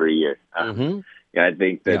 opponent every year. Yeah, I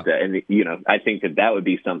think that, I think that would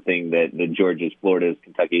be something that the Georgias, Floridas,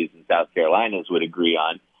 Kentuckys, and South Carolinas would agree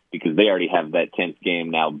on, because they already have that 10th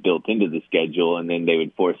game now built into the schedule, and then they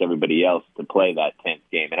would force everybody else to play that 10th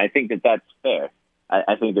game. And I think that that's fair.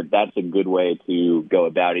 I think that that's a good way to go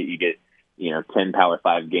about it. You get, 10 Power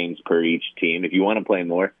 5 games per each team. If you want to play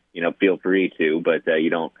more, feel free to, but you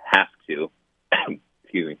don't have to.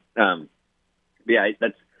 Excuse me. Yeah,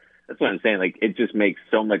 that's what I'm saying. Like, it just makes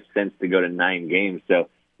so much sense to go to 9 games. So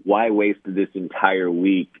why waste this entire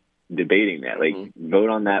week debating that? Like, vote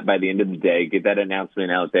on that by the end of the day, get that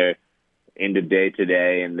announcement out there, end of day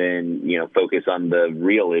today, and then, focus on the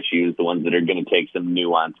real issues, the ones that are going to take some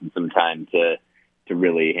nuance and some time to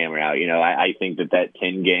really hammer out. I think that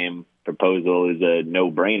 10-game proposal is a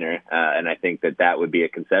no-brainer, and I think that would be a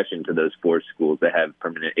concession to those 4 schools that have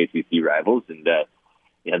permanent ACC rivals, and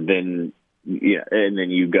then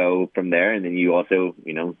you go from there, and then you also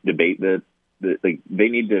debate they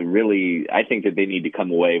need to really. I think that they need to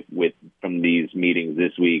come away from these meetings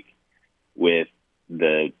this week with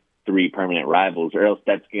the 3 permanent rivals, or else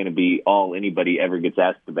that's going to be all anybody ever gets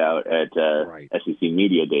asked about at SEC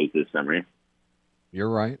Media Days this summer. You're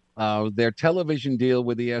right. Their television deal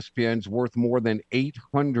with ESPN is worth more than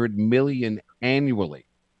 $800 million annually.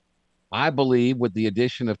 I believe with the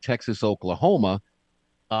addition of Texas, Oklahoma,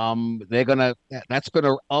 that's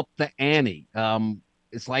gonna up the ante.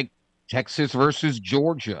 It's like Texas versus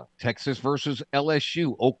Georgia, Texas versus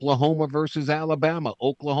LSU, Oklahoma versus Alabama,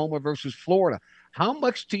 Oklahoma versus Florida. How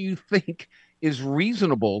much do you think is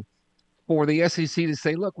reasonable for the SEC to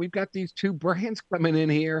say, look, we've got these 2 brands coming in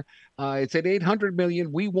here. It's at $800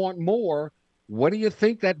 million. We want more. What do you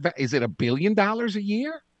think is it $1 billion a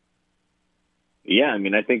year? Yeah, I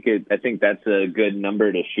mean, I think that's a good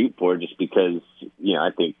number to shoot for, just because,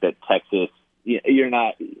 I think that Texas, you're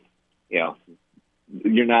not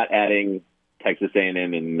adding Texas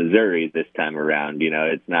A&M and Missouri this time around.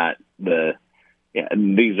 It's not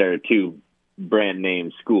these are 2 brand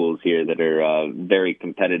name schools here that are very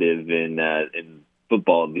competitive in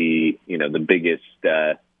football. The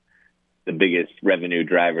biggest revenue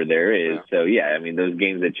driver there is. So yeah, I mean, those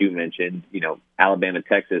games that you mentioned, Alabama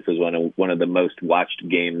Texas was one of the most watched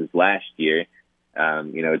games last year.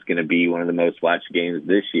 It's going to be one of the most watched games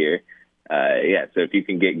this year. So if you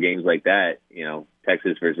can get games like that,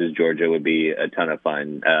 Texas versus Georgia would be a ton of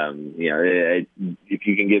fun. If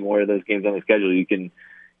you can get more of those games on the schedule, you can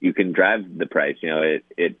drive the price. At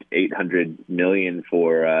 $800 million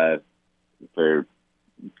for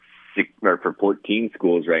 14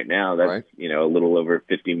 schools right now. That's a little over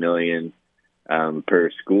 $50 million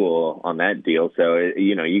per school on that deal. So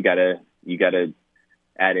you gotta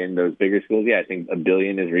add in those bigger schools. Yeah, I think $1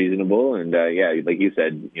 billion is reasonable. And like you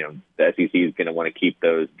said, the SEC is going to want to keep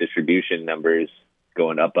those distribution numbers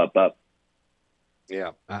going up.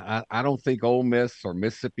 Yeah, I don't think Ole Miss or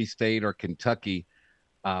Mississippi State or Kentucky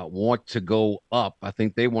want to go up. I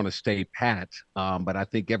think they want to stay pat. But I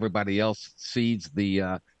think everybody else sees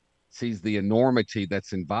the enormity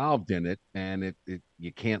that's involved in it, and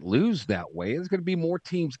you can't lose that way. There's going to be more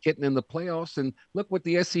teams getting in the playoffs, and look what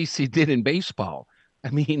the SEC did in baseball. I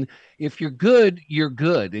mean, if you're good, you're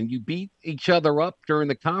good, and you beat each other up during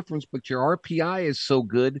the conference, but your RPI is so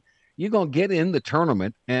good, you're going to get in the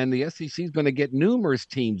tournament, and the SEC is going to get numerous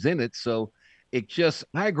teams in it. So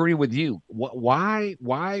I agree with you.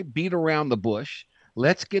 Why beat around the bush?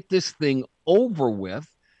 Let's get this thing over with,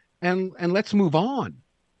 and let's move on.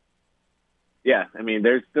 Yeah, I mean,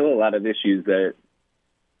 there's still a lot of issues that,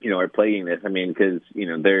 are plaguing this. I mean, because,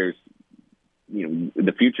 there's,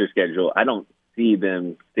 the future schedule. I don't see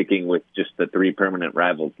them sticking with just the 3 permanent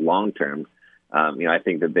rivals long term. I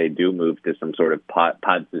think that they do move to some sort of pod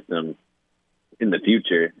system in the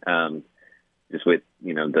future. Just with,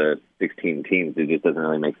 the 16 teams, it just doesn't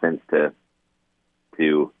really make sense to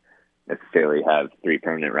necessarily have 3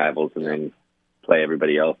 permanent rivals and then play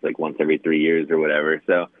everybody else like once every 3 years or whatever.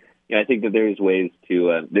 So, I think that there's ways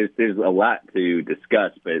to there's a lot to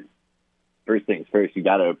discuss, but first things first, you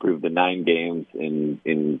got to approve the 9 games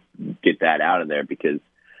and get that out of there, because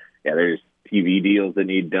there's TV deals that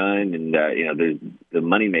need done, and there's the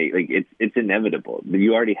money it's inevitable.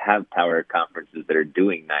 You already have power conferences that are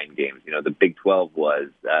doing 9 games. The Big 12 was,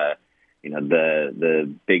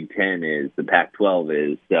 the Big 10 is, the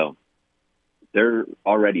Pac-12 is, so they're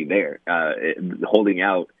already there. Holding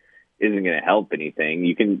out isn't going to help anything.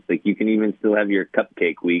 You can even still have your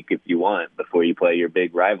cupcake week if you want before you play your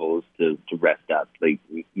big rivals to rest up. Like,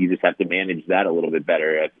 you just have to manage that a little bit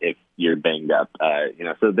better if you're banged up.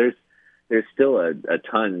 So there's still a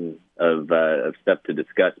ton of stuff to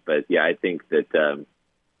discuss. But yeah, I think that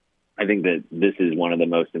this is one of the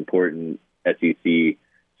most important SEC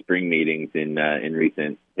spring meetings in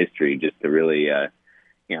recent history, just to really,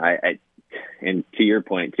 and to your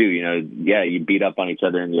point too, you beat up on each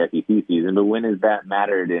other in the SEC season, but when has that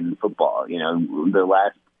mattered in football? The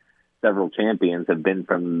last several champions have been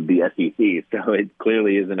from the SEC, so it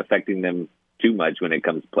clearly isn't affecting them too much when it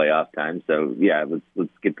comes to playoff time. So yeah, let's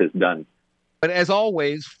get this done. But as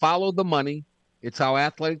always, follow the money. It's how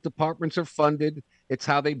athletic departments are funded. It's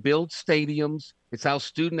how they build stadiums. It's how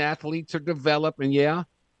student athletes are developed and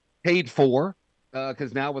paid for.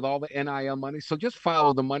 Because now with all the NIL money, so just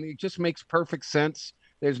follow the money. It just makes perfect sense.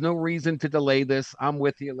 There's no reason to delay this. I'm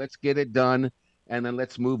with you. Let's get it done, and then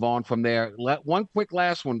let's move on from there. One quick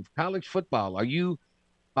last one, college football. Are you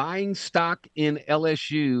buying stock in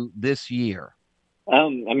LSU this year?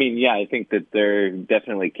 I think that they're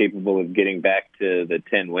definitely capable of getting back to the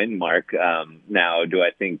 10-win mark. Now, do I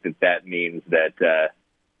think that means that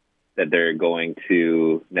they're going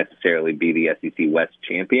to necessarily be the SEC West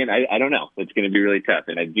champion? I don't know. It's going to be really tough.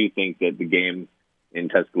 And I do think that the game in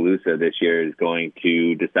Tuscaloosa this year is going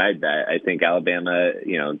to decide that. I think Alabama,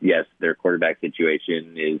 yes, their quarterback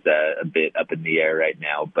situation is a bit up in the air right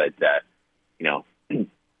now, but,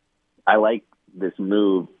 I like this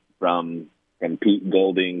move from Pete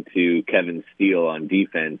Golding to Kevin Steele on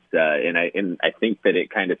defense. And I think that it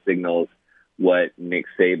kind of signals what Nick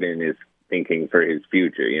Saban is thinking for his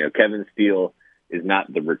future. Kevin Steele is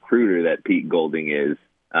not the recruiter that Pete Golding is,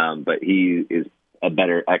 but he is a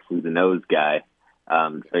better X's and O's guy.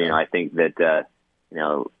 I think that,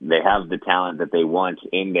 they have the talent that they want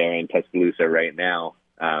in there in Tuscaloosa right now.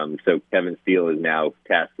 So Kevin Steele is now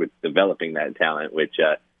tasked with developing that talent, which,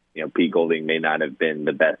 Pete Golding may not have been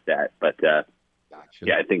the best at. But, Gotcha.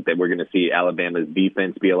 Yeah, I think that we're going to see Alabama's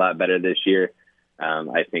defense be a lot better this year.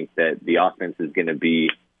 I think that the offense is going to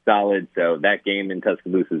be solid. So that game in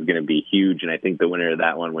Tuscaloosa is going to be huge, and I think the winner of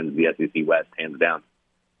that one wins the SEC West, hands down.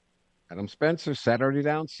 Adam Spencer, Saturday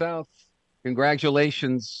Down South.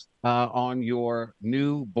 Congratulations on your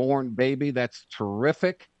newborn baby. That's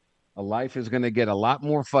terrific. Life is going to get a lot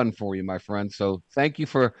more fun for you, my friend. So thank you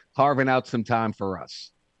for carving out some time for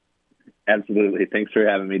us. Absolutely. Thanks for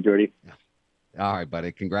having me, Jordy. All right,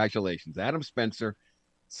 buddy. Congratulations. Adam Spencer,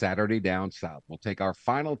 Saturday Down South. We'll take our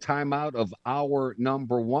final timeout of hour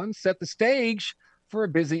number one, set the stage for a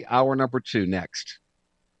busy hour number two next.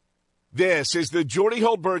 This is the Jordy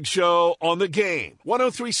Hultberg Show on the Game.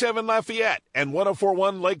 103.7 Lafayette and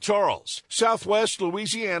 104.1 Lake Charles, Southwest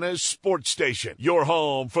Louisiana's sports station. Your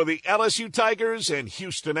home for the LSU Tigers and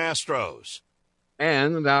Houston Astros.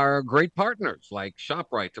 And our great partners like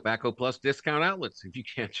ShopRite, Tobacco Plus discount outlets. If you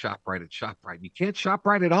can't shop right at ShopRite, you can't shop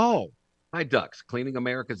right at all. Hi Ducks, cleaning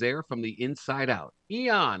America's air from the inside out.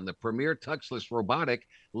 Eon, the premier touchless robotic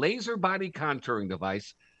laser body contouring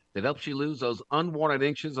device that helps you lose those unwanted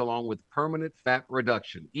inches along with permanent fat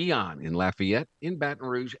reduction. Eon in Lafayette, in Baton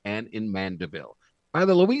Rouge, and in Mandeville. By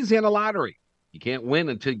the Louisiana Lottery. You can't win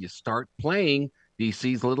until you start playing.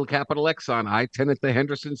 DC's Little Capital Exxon, I-10 at the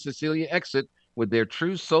Henderson-Cecilia exit, with their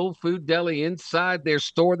true soul food deli inside their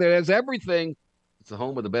store that has everything. It's the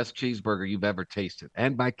home of the best cheeseburger you've ever tasted.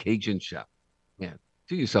 And by Cajun Chef. Man,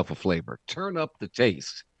 do yourself a flavor. Turn up the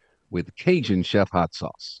taste with Cajun Chef hot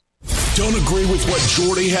sauce. Don't agree with what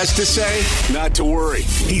Jordy has to say? Not to worry.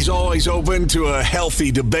 He's always open to a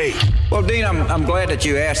healthy debate. Well, Dean, I'm glad that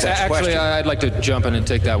you asked that question. Actually, I'd like to jump in and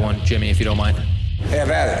take that one, Jimmy, if you don't mind.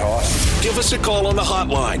 Have at it, Hoss. Give us a call on the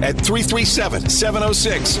hotline at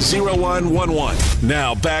 337-706-0111.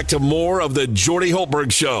 Now back to more of the Jordy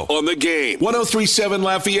Hultberg Show on the Game. 103.7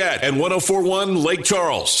 Lafayette and 104.1 Lake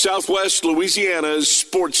Charles, Southwest Louisiana's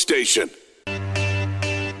sports station.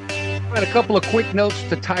 All right, a couple of quick notes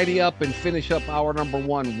to tidy up and finish up hour number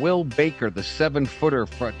one. Will Baker, the 7-footer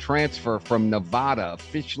transfer from Nevada,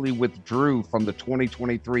 officially withdrew from the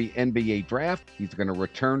 2023 NBA draft. He's going to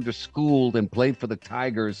return to school and play for the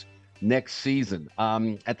Tigers next season.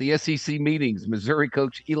 At the SEC meetings, Missouri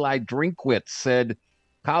coach Eli Drinkwitz said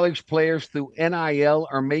college players through NIL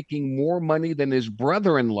are making more money than his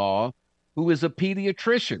brother-in-law, who is a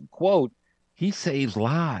pediatrician. Quote, he saves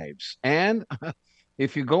lives. And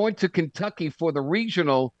if you're going to Kentucky for the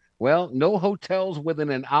regional, well, no hotels within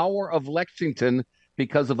an hour of Lexington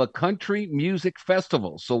because of a country music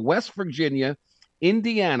festival. So West Virginia,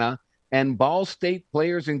 Indiana, and Ball State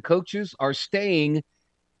players and coaches are staying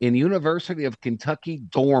in University of Kentucky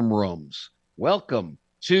dorm rooms. Welcome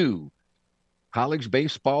to college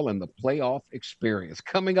baseball and the playoff experience.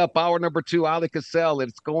 Coming up, hour number 2, Ali Cassell.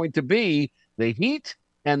 It's going to be the Heat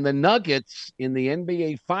and the Nuggets in the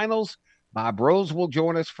NBA Finals. Bob Rose will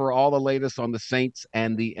join us for all the latest on the Saints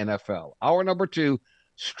and the NFL. Hour number 2,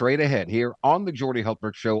 straight ahead here on the Jordy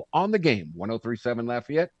Hultberg Show on the Game. 103.7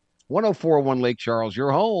 Lafayette, 104.1 Lake Charles,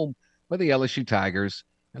 your home for the LSU Tigers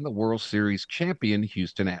and the World Series champion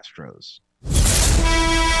Houston Astros.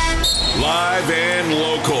 Live and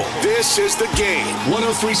local. This is The Game.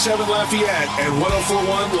 103.7 Lafayette and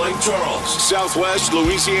 104.1 Lake Charles, Southwest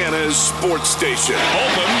Louisiana's sports station.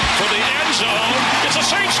 Open for the end zone. It's a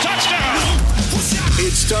Saints touchdown.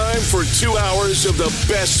 It's time for 2 hours of the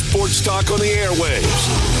best sports talk on the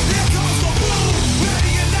airwaves.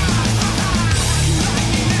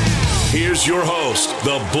 Here's your host,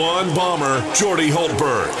 the blonde bomber, Jordy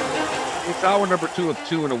Hultberg. It's hour number 2 of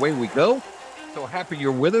 2, and away we go. So happy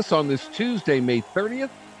you're with us on this Tuesday, May 30th,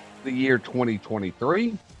 the year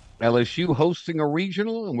 2023. LSU hosting a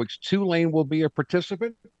regional in which Tulane will be a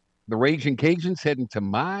participant. The Raging Cajuns heading to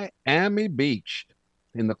Miami Beach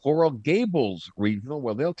in the Coral Gables regional,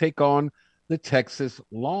 where they'll take on the Texas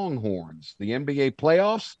Longhorns. The NBA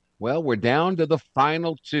playoffs, well, we're down to the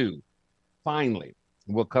final 2. Finally.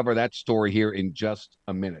 We'll cover that story here in just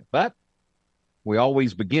a minute. But we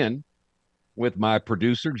always begin with my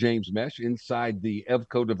producer, James Mesh, inside the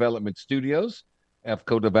Evco Development Studios.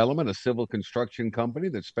 Evco Development, a civil construction company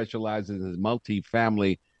that specializes in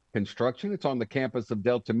multi-family construction. It's on the campus of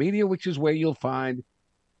Delta Media, which is where you'll find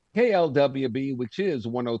KLWB, which is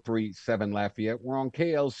 103.7 Lafayette. We're on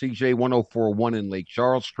KLCJ 104.1 in Lake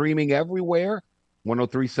Charles, streaming everywhere,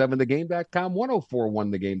 103.7thegame.com,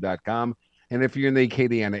 104.1thegame.com. And if you're in the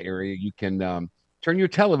Acadiana area, you can turn your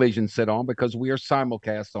television set on because we are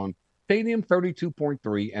simulcast on Stadium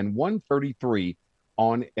 32.3 and 133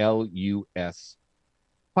 on LUS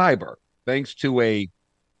Fiber. Thanks to a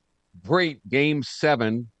great Game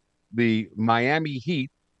 7, the Miami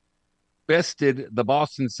Heat bested the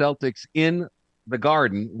Boston Celtics in the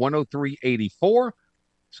Garden, 103-84.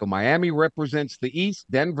 So Miami represents the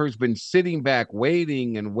East. Denver's been sitting back,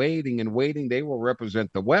 waiting and waiting and waiting. They will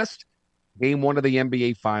represent the West. Game 1 of the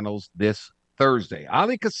NBA Finals this Thursday.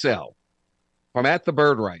 Ali Cassell from At the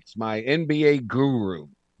Bird Rights, my NBA guru.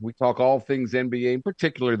 We talk all things NBA, in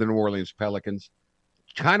particular the New Orleans Pelicans.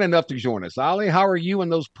 Kind enough to join us. Ali, how are you and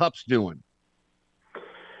those pups doing?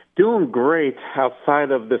 Doing great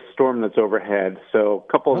outside of the storm that's overhead. So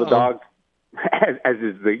a couple of the dogs, as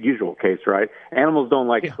is the usual case, right? Animals don't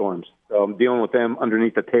like storms. So I'm dealing with them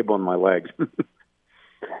underneath the table on my legs.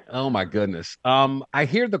 Oh, my goodness. I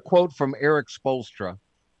hear the quote from Eric Spoelstra,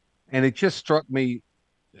 and it just struck me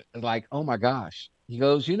like, oh, my gosh. He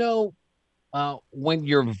goes, when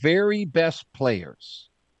your very best players,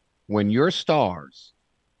 when your stars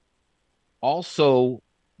also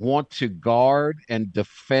want to guard and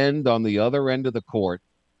defend on the other end of the court,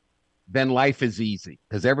 then life is easy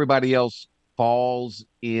because everybody else falls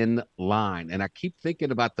in line. And I keep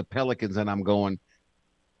thinking about the Pelicans, and I'm going,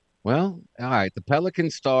 well, all right, the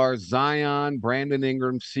Pelican stars, Zion, Brandon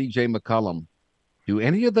Ingram, C.J. McCollum, do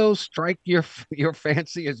any of those strike your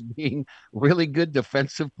fancy as being really good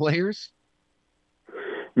defensive players?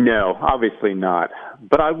 No, obviously not.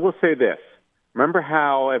 But I will say this. Remember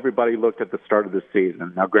how everybody looked at the start of the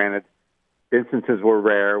season? Now, granted, instances were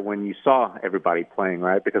rare when you saw everybody playing,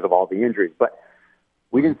 right, because of all the injuries. But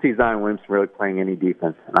we didn't see Zion Williamson really playing any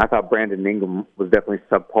defense. And I thought Brandon Ingram was definitely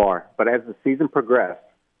subpar. But as the season progressed,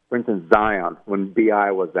 for instance, Zion, when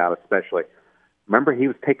B.I. was out especially, remember he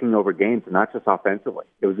was taking over games, not just offensively.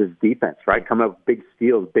 It was his defense, right? Coming up with big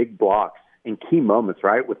steals, big blocks in key moments,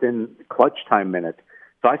 right, within clutch time minutes.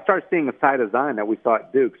 So I started seeing a side of Zion that we saw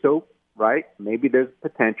at Duke. So, right, maybe there's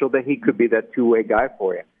potential that he could be that two-way guy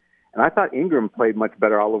for you. And I thought Ingram played much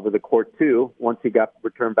better all over the court, too, once he got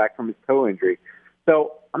returned back from his toe injury.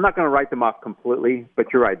 So I'm not going to write them off completely, but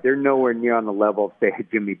you're right. They're nowhere near on the level of, say,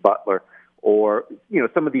 Jimmy Butler or,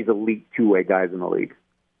 some of these elite two-way guys in the league.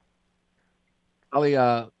 Ali,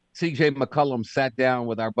 C.J. McCollum sat down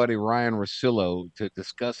with our buddy Ryan Russillo to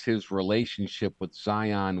discuss his relationship with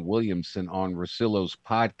Zion Williamson on Russillo's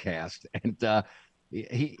podcast. And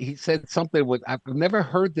he said something I've never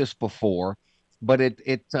heard this before, but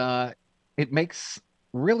it makes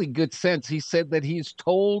really good sense. He said that he's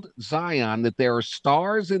told Zion that there are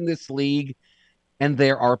stars in this league and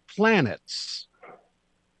there are planets.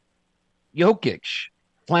 Jokic,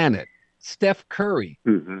 planet. Steph Curry,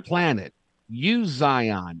 planet. You,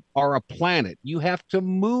 Zion, are a planet. You have to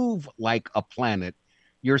move like a planet.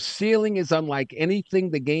 Your ceiling is unlike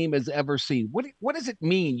anything the game has ever seen. What does it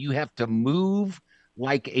mean? You have to move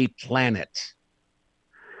like a planet.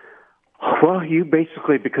 Well, you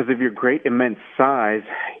basically, because of your great immense size,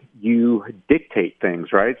 you dictate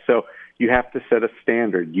things, right? So you have to set a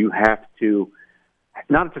standard. You have to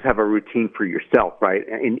not just have a routine for yourself, right?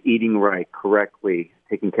 In eating right, correctly,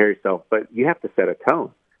 taking care of yourself, but you have to set a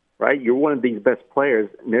tone, right? You're one of these best players,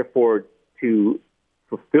 and therefore to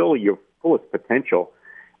fulfill your fullest potential,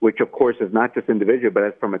 which of course is not just individual,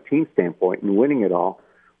 but from a team standpoint and winning it all,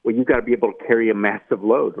 well, you've got to be able to carry a massive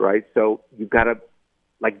load, right? So you've got to,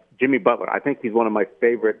 like Jimmy Butler, I think he's one of my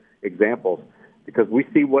favorite examples because we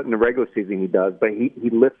see what in the regular season he does, but he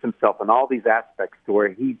lifts himself in all these aspects to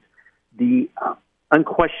where he's the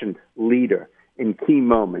unquestioned leader in key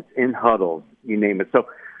moments, in huddles, you name it. So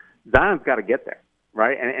Zion's got to get there,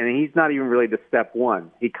 right? And he's not even really the step one.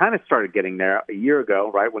 He kind of started getting there a year ago,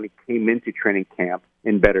 right, when he came into training camp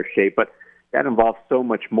in better shape, but that involves so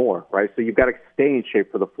much more, right? So you've got to stay in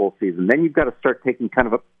shape for the full season. Then you've got to start taking kind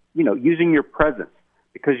of using your presence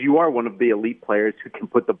because you are one of the elite players who can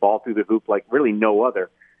put the ball through the hoop like really no other.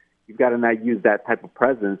 You've got to now use that type of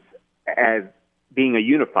presence as being a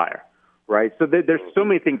unifier. Right, so there's so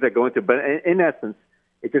many things that go into it, but in essence,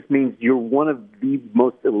 it just means you're one of the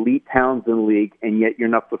most elite talents in the league, and yet you're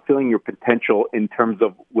not fulfilling your potential in terms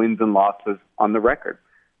of wins and losses on the record.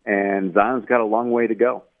 And Zion's got a long way to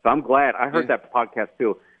go. So I'm glad. I heard that podcast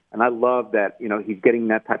too, and I love that he's getting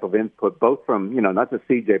that type of input, both from not just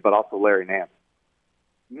CJ but also Larry Nance.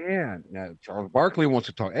 Yeah, now Charles Barkley wants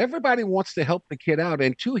to talk. Everybody wants to help the kid out,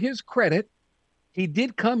 and to his credit, he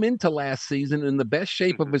did come into last season in the best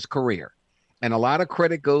shape of his career. And a lot of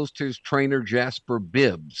credit goes to his trainer, Jasper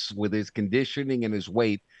Bibbs, with his conditioning and his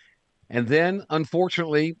weight. And then,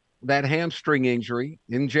 unfortunately, that hamstring injury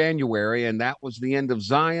in January, and that was the end of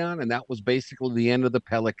Zion, and that was basically the end of the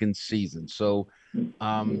Pelicans season. So,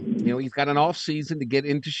 he's got an off season to get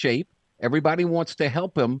into shape. Everybody wants to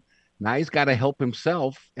help him. Now he's got to help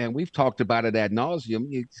himself. And we've talked about it ad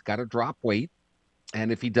nauseum. He's got to drop weight.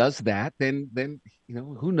 And if he does that, then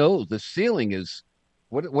who knows? The ceiling is...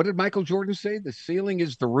 What did Michael Jordan say? The ceiling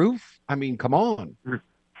is the roof? I mean, come on.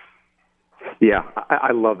 Yeah,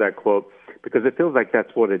 I love that quote because it feels like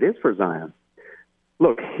that's what it is for Zion.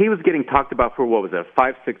 Look, he was getting talked about for,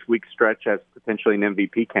 5-6 week stretch as potentially an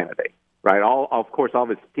MVP candidate, right? Of course, all of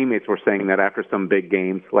his teammates were saying that after some big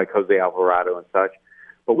games like Jose Alvarado and such,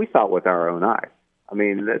 but we saw it with our own eyes. I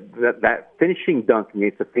mean, that finishing dunk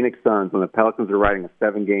against the Phoenix Suns when the Pelicans were riding a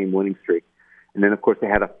 7-game winning streak, and then, of course, they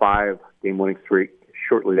had a 5-game winning streak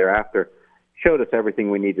shortly thereafter, showed us everything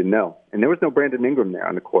we need to know. And there was no Brandon Ingram there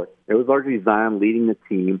on the court. It was largely Zion leading the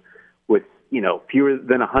team with, fewer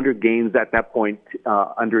than 100 games at that point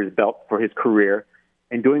under his belt for his career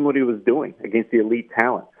and doing what he was doing against the elite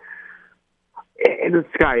talent. And the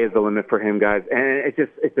sky is the limit for him, guys. And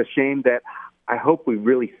it's a shame that I hope we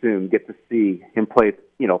really soon get to see him play,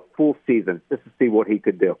 full season just to see what he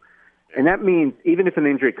could do. And that means even if an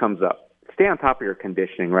injury comes up, stay on top of your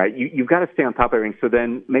conditioning, right? You've got to stay on top of everything so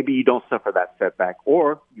then maybe you don't suffer that setback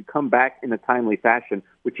or you come back in a timely fashion,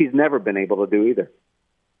 which he's never been able to do either.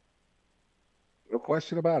 No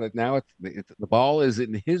question about it. Now the ball is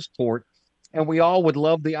in his court, and we all would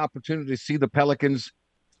love the opportunity to see the Pelicans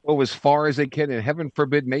go as far as they can, and heaven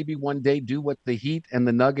forbid, maybe one day do what the Heat and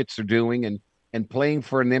the Nuggets are doing and playing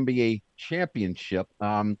for an NBA championship.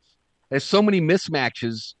 There's so many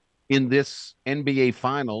mismatches in this NBA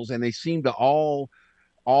Finals, and they seem to all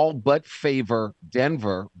but favor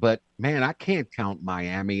Denver. But, man, I can't count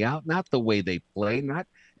Miami out. Not the way they play, not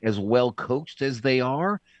as well coached as they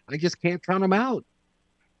are. I just can't count them out.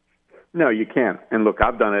 No, you can't. And, look,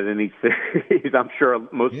 I've done it in each series. I'm sure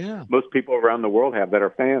most people around the world have that are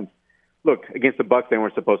fans. Look, against the Bucks, they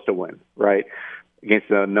weren't supposed to win, right? Against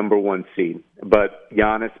the number 1 seed. But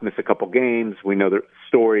Giannis missed a couple games. We know the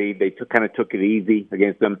story. They kind of took it easy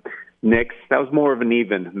against them. Knicks, that was more of an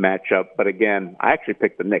even matchup. But again, I actually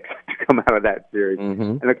picked the Knicks to come out of that series.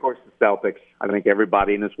 Mm-hmm. And, of course, the Celtics. I think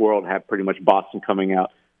everybody in this world had pretty much Boston coming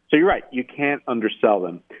out. So you're right. You can't undersell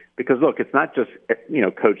them. Because, look, it's not just,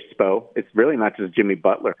 Coach Spo. It's really not just Jimmy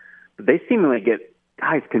Butler. But they seemingly get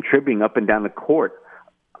guys contributing up and down the court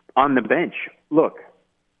on the bench. Look,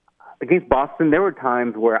 against Boston, there were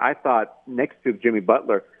times where I thought next to Jimmy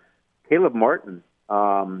Butler, Caleb Martin,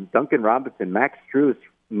 Duncan Robinson, Max Strus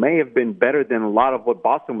may have been better than a lot of what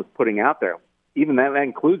Boston was putting out there. Even that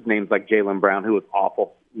includes names like Jaylen Brown, who was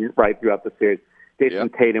awful right throughout the series, Jason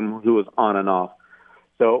Tatum, who was on and off.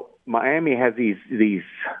 So Miami has these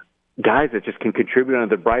guys that just can contribute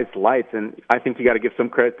under the brightest lights, and I think you got to give some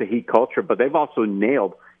credit to Heat culture, but they've also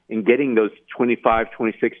nailed in getting those 25,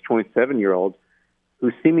 26, 27-year-olds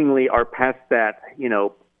who seemingly are past that,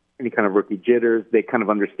 any kind of rookie jitters. They kind of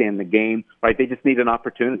understand the game, right? They just need an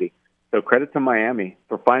opportunity. So credit to Miami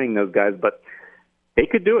for finding those guys, but they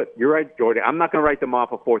could do it. You're right, Jordy. I'm not going to write them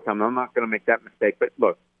off a fourth time. I'm not going to make that mistake. But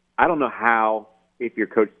look, I don't know how, if you're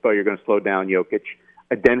Coach Spo, you're going to slow down Jokic,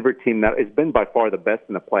 a Denver team that has been by far the best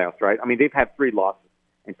in the playoffs, right? I mean, they've had 3 losses,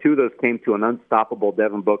 and 2 of those came to an unstoppable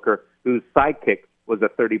Devin Booker, whose sidekick was a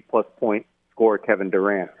 30-plus point scorer, Kevin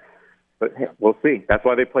Durant. But hey, we'll see. That's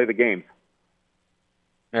why they play the games.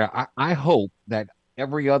 Yeah, I hope that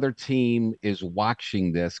every other team is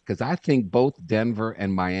watching this, because I think both Denver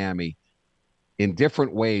and Miami, in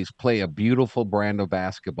different ways, play a beautiful brand of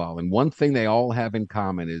basketball. And one thing they all have in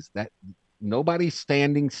common is that nobody's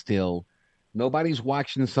standing still. Nobody's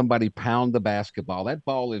watching somebody pound the basketball. That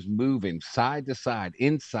ball is moving side to side,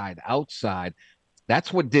 inside, outside.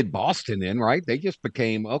 That's what did Boston in, right? They just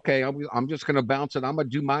became, okay, I'm just going to bounce it. I'm going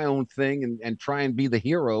to do my own thing and try and be the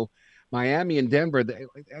hero. Miami and Denver,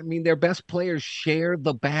 their best players share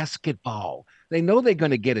the basketball. They know they're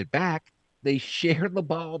going to get it back. They share the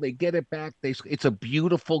ball. They get it back. It's a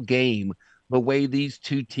beautiful game, the way these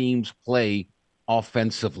two teams play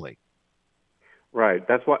offensively. Right.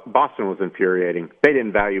 That's what Boston was infuriating. They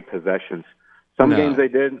didn't value possessions. Some games they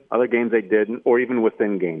did, other games they didn't, or even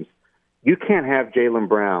within games. You can't have Jaylen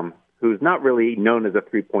Brown, who's not really known as a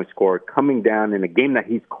three-point scorer, coming down in a game that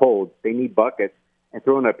he's cold, they need buckets, and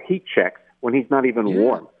throwing up heat checks when he's not even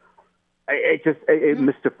warm. It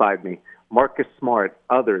mystified me. Marcus Smart,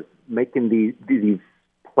 others, making these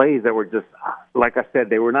plays that were just, like I said,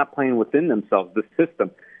 they were not playing within themselves, the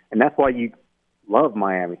system. And that's why you love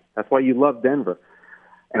Miami. That's why you love Denver.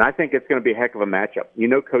 And I think it's going to be a heck of a matchup.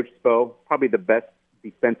 Coach Spo, probably the best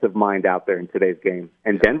defensive mind out there in today's game.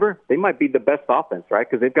 And Denver, they might be the best offense, right?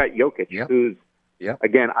 Because they've got Jokic, who's,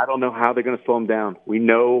 again, I don't know how they're going to slow him down. We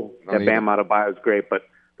know that Bam Adebayo is great, but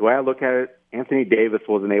the way I look at it, Anthony Davis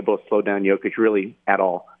wasn't able to slow down Jokic really at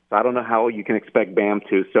all. So I don't know how you can expect Bam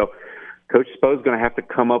to. So Coach Spo is going to have to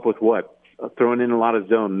come up with what? Throwing in a lot of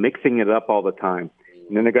zone, mixing it up all the time.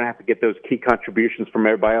 And then they're going to have to get those key contributions from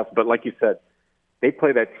everybody else. But like you said, they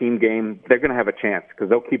play that team game, they're going to have a chance because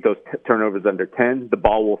they'll keep those turnovers under 10. The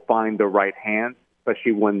ball will find the right hands,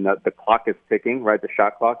 especially when the clock is ticking, right, the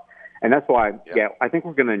shot clock. And that's why, I think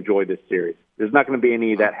we're going to enjoy this series. There's not going to be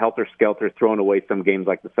any of that helter-skelter throwing away some games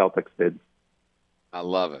like the Celtics did. I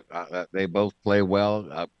love it. They both play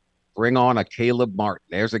well. Bring on a Caleb Martin.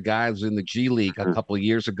 There's a guy who's in the G League a couple of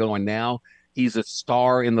years ago, and now he's a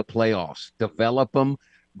star in the playoffs. Develop them,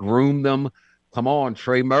 groom them. Come on,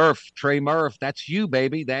 Trey Murph. Trey Murph, that's you,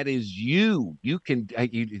 baby. That is you. You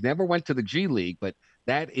never went to the G League, but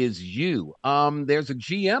that is you. There's a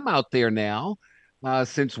GM out there now.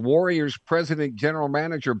 Since Warriors president, general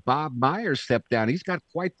manager Bob Myers stepped down, he's got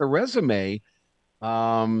quite the resume.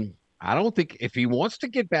 I don't think if he wants to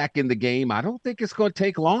get back in the game, I don't think it's going to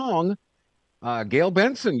take long. Gail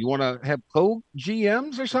Benson, you want to have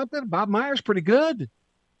co-GMs or something? Bob Myers, pretty good.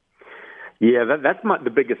 Yeah, that's the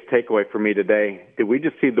biggest takeaway for me today. Did we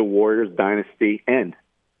just see the Warriors dynasty end?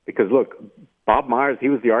 Because, look, Bob Myers, he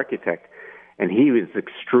was the architect, and he was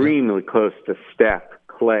extremely close to Steph,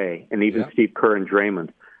 Clay, and even Steve Kerr and Draymond.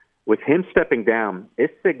 With him stepping down,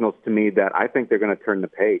 it signals to me that I think they're going to turn the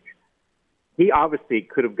page. He obviously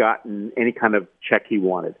could have gotten any kind of check he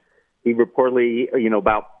wanted. He reportedly,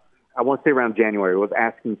 about, I want to say around January, was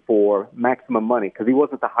asking for maximum money because he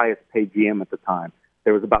wasn't the highest paid GM at the time.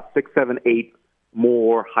 There was about 6, 7, 8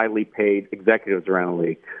 more highly paid executives around the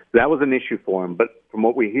league. So that was an issue for him. But from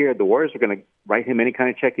what we hear, the Warriors are going to write him any kind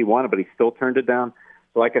of check he wanted, but he still turned it down.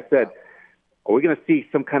 So like I said, are we going to see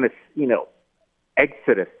some kind of,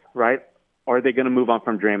 exodus, right? Or are they going to move on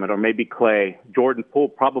from Draymond or maybe Clay? Jordan Poole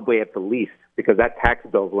probably at the least because that tax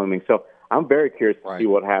bill is looming. So I'm very curious to see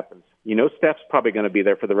what happens. Steph's probably going to be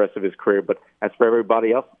there for the rest of his career, but as for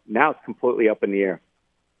everybody else, now it's completely up in the air.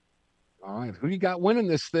 All right. Who you got winning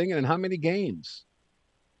this thing and how many games?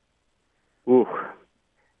 Ooh,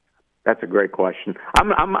 that's a great question. I'm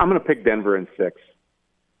going to pick Denver in 6.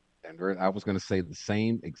 Denver, I was going to say the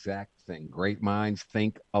same exact thing. Great minds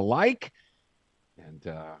think alike. And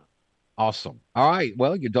awesome. All right.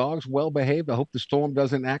 Well, your dog's well behaved. I hope the storm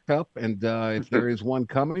doesn't act up. And if there is one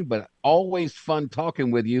coming, but always fun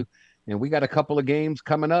talking with you. And we got a couple of games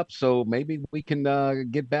coming up. So maybe we can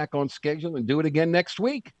get back on schedule and do it again next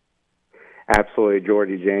week. Absolutely,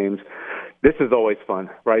 Jordy, James. This is always fun,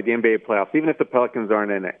 right? The NBA playoffs, even if the Pelicans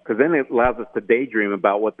aren't in it, because then it allows us to daydream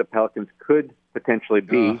about what the Pelicans could potentially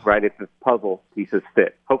be, right, if this puzzle pieces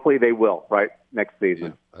fit. Hopefully they will, right, next season.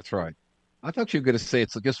 Yeah, that's right. I thought you were going to say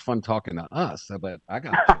it's just fun talking to us, but I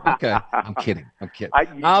got you. Okay, I'm kidding.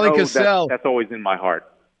 Ollie Cassell that's always in my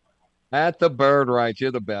heart. at the Bird Right.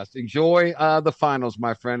 You're the best. Enjoy the finals,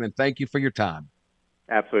 my friend, and thank you for your time.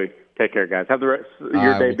 Absolutely. Take care, guys. Have the rest of All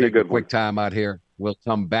your right, day we'll be a take a good one. quick time out here. We'll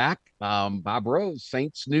come back. Bob Rose,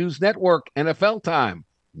 Saints News Network, NFL time.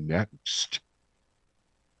 Next.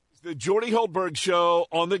 The Jordy Hultberg Show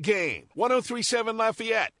on the game. 103.7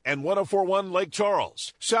 Lafayette and 104.1 Lake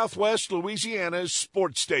Charles. Southwest Louisiana's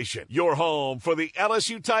sports station. Your home for the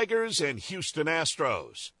LSU Tigers and Houston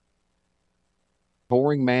Astros.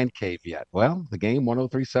 Boring man cave yet? Well, the game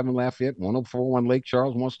 103.7 Lafayette, 104.1 Lake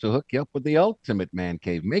Charles wants to hook you up with the ultimate man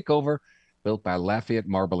cave makeover built by Lafayette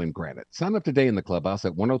Marble and Granite. Sign up today in the clubhouse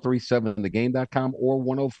at 1037thegame.com or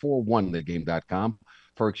 1041thegame.com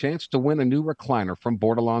for a chance to win a new recliner from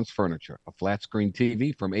Bordelon's Furniture, a flat screen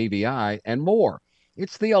TV from AVI, and more.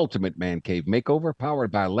 It's the ultimate man cave makeover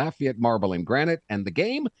powered by Lafayette Marble and Granite and the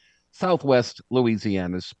game, Southwest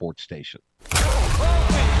Louisiana's sports station.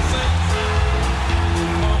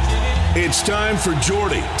 It's time for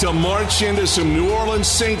Jordy to march into some New Orleans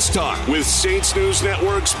Saints talk with Saints News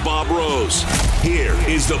Network's Bob Rose. Here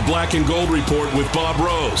is the Black and Gold Report with Bob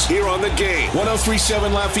Rose here on the game.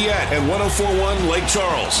 103.7 Lafayette and 104.1 Lake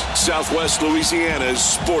Charles, Southwest Louisiana's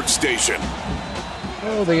sports station.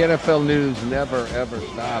 Oh, the NFL news never, ever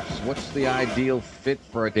stops. What's the ideal fit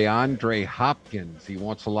for a DeAndre Hopkins? He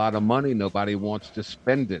wants a lot of money. Nobody wants to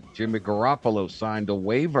spend it. Jimmy Garoppolo signed a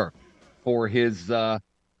waiver for his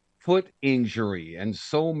foot injury and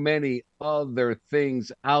so many other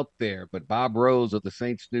things out there. But Bob Rose of the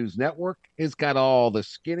Saints News Network has got all the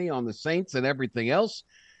skinny on the Saints and everything else.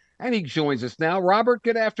 And he joins us now. Robert,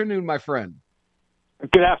 good afternoon, my friend.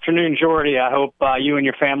 Good afternoon, Jordy. I hope you and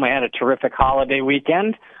your family had a terrific holiday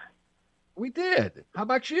weekend. We did. How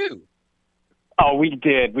about you? Oh, we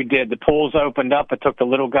did. The pools opened up. I took the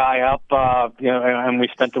little guy up, and we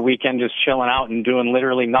spent the weekend just chilling out and doing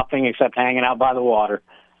literally nothing except hanging out by the water.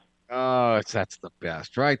 Oh, that's the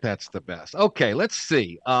best, right? That's the best. Okay, let's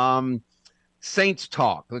see. Saints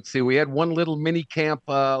talk. Let's see. We had one little mini camp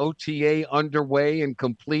OTA underway and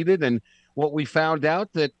completed, and what we found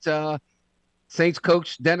out that Saints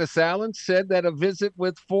coach Dennis Allen said that a visit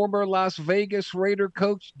with former Las Vegas Raider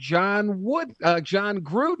coach John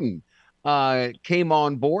Gruden came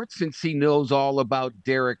on board since he knows all about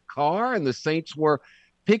Derek Carr, and the Saints were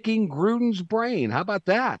picking Gruden's brain. How about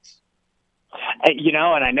that? And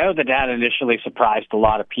I know that initially surprised a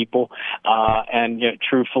lot of people, and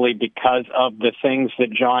truthfully, because of the things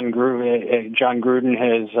that John Gruden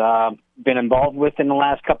has been involved with in the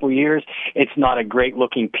last couple of years, it's not a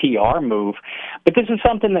great-looking PR move. But this is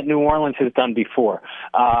something that New Orleans has done before.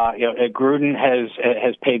 Gruden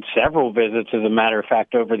has paid several visits, as a matter of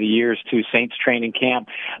fact, over the years to Saints training camp.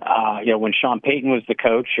 When Sean Payton was the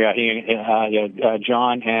coach,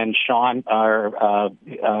 John and Sean are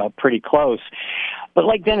pretty close. But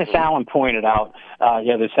like Dennis Allen pointed out,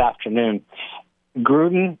 this afternoon,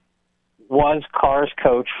 Gruden was Carr's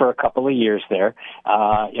coach for a couple of years there,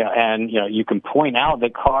 and you can point out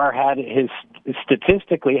that Carr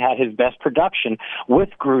statistically had his best production with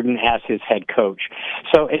Gruden as his head coach.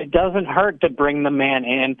 So it doesn't hurt to bring the man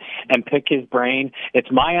in and pick his brain.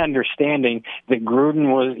 It's my understanding that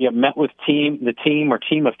Gruden met with the team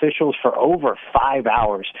officials for over 5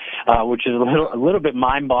 hours, which is a little bit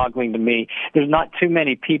mind-boggling to me. There's not too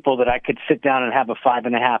many people that I could sit down and have a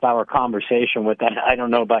 5.5-hour conversation with. I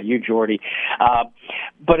don't know about you, Jordy.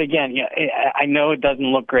 But again, I know it doesn't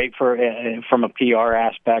look great from a PR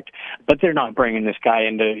aspect, but they're not bringing this guy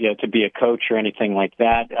in to be a coach or anything like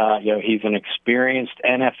that. He's an experienced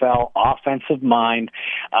NFL offensive mind,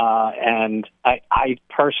 and I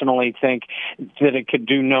personally think that it could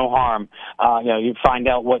do no harm. You find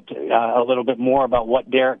out a little bit more about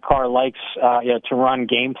what Derek Carr likes to run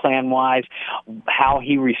game plan wise, how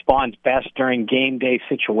he responds best during game day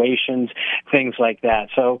situations, things like that.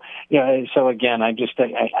 So again, I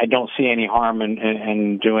don't see any harm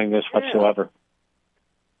in doing this whatsoever.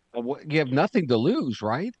 You have nothing to lose,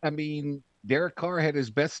 right? I mean, Derek Carr had his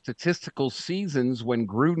best statistical seasons when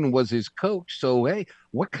Gruden was his coach. So, hey,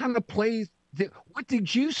 what kind of plays? What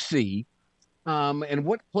did you see, and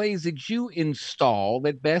what plays did you install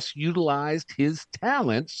that best utilized his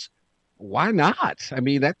talents? Why not? I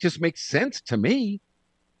mean, that just makes sense to me.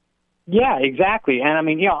 Yeah, exactly. And I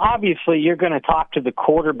mean, obviously you're going to talk to the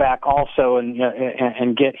quarterback also and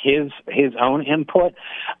get his own input.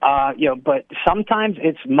 But sometimes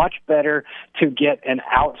it's much better to get an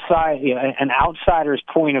outsider's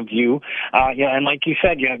point of view. And like you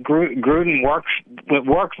said, Gruden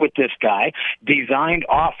worked with this guy, designed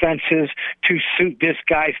offenses to suit this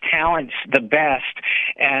guy's talents the best.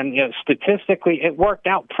 And statistically, it worked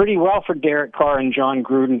out pretty well for Derek Carr and John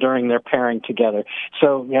Gruden during their pairing together.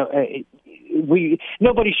 So,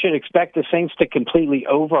 nobody should expect the Saints to completely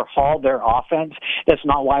overhaul their offense. That's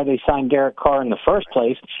not why they signed Derek Carr in the first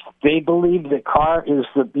place. They believe that Carr is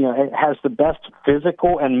has the best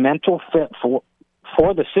physical and mental fit for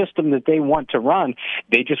the system that they want to run.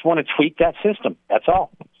 They just want to tweak that system. That's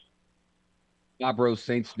all. Bob Rose,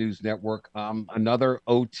 Saints News Network. Another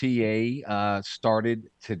OTA started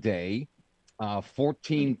today.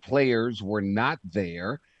 14 players were not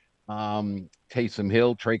there. Taysom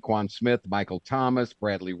Hill, Traquan Smith, Michael Thomas,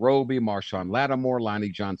 Bradley Roby, Marshawn Lattimore, Lonnie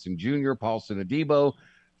Johnson Jr., Paulson Adebo,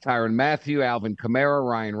 Tyrann Mathieu, Alvin Kamara,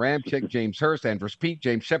 Ryan Ramczyk, James Hurst, Andrus Peat,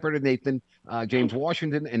 James Shepard, and James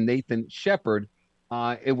Washington, and Nathan Shepard.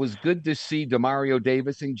 It was good to see Demario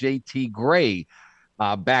Davis and J.T. Gray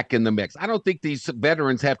back in the mix. I don't think these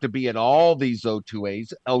veterans have to be at all these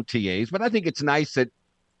OTAs, but I think it's nice that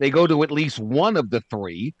they go to at least one of the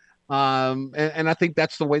three. And I think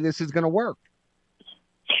that's the way this is going to work.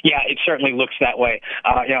 Yeah, it certainly looks that way.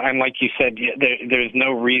 And like you said, there's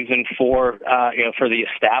no reason for the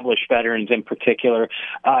established veterans in particular,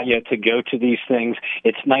 to go to these things.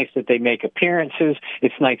 It's nice that they make appearances.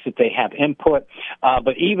 It's nice that they have input.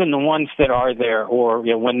 But even the ones that are there, or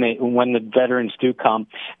when the veterans do come,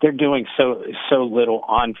 they're doing so little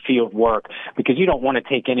on-field work because you don't want to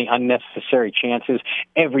take any unnecessary chances.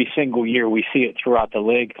 Every single year we see it throughout the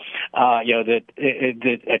league. That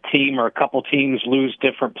a team or a couple teams lose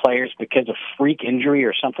different players because of freak injury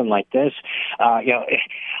or something like this.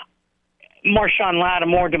 Marshawn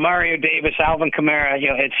Lattimore, Demario Davis, Alvin Kamara,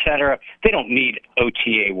 et cetera, they don't need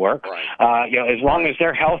OTA work. Right. As long as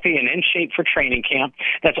they're healthy and in shape for training camp,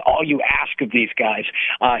 that's all you ask of these guys.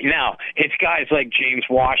 Now, it's guys like James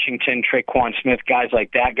Washington, Traquan Smith, guys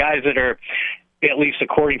like that, guys that are, at least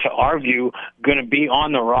according to our view, going to be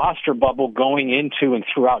on the roster bubble going into and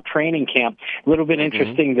throughout training camp. A little bit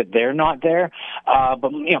interesting that they're not there,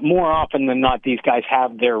 but more often than not, these guys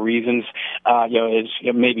have their reasons. It's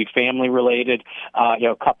maybe family related.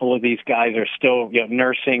 A couple of these guys are still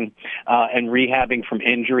nursing and rehabbing from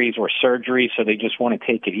injuries or surgery, so they just want to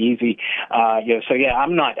take it easy. I'm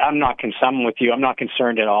with you. I'm not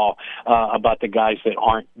concerned at all about the guys that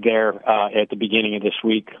aren't there at the beginning of this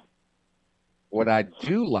week. What I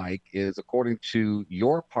do like is, according to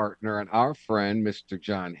your partner and our friend, Mr.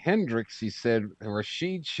 John Hendricks, he said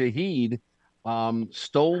Rashid Shaheed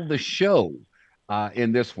stole the show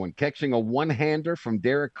in this one, catching a one-hander from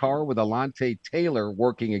Derek Carr with Alontae Taylor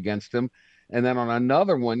working against him. And then on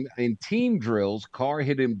another one, in team drills, Carr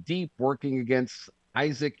hit him deep working against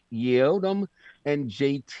Isaac Yiadom and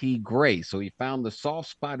J.T. Gray. So he found the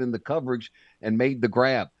soft spot in the coverage and made the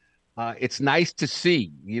grab. It's nice to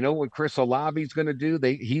see, what Chris Olave's going to do.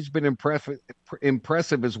 He's been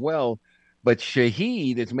impressive as well. But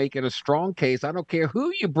Shaheed is making a strong case. I don't care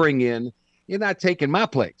who you bring in. You're not taking my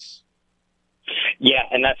place. Yeah,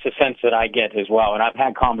 and that's the sense that I get as well. And I've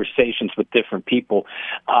had conversations with different people,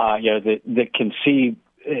 that can see,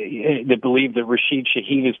 that believe that Rashid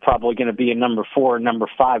Shaheed is probably going to be a number 4 or number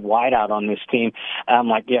 5 wideout on this team. I'm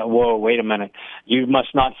like, whoa, wait a minute. You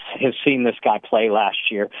must not have seen this guy play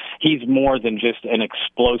last year. He's more than just an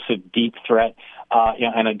explosive deep threat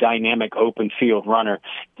and a dynamic open field runner.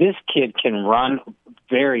 This kid can run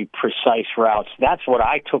very precise routes. That's what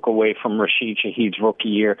I took away from Rashid Shaheed's rookie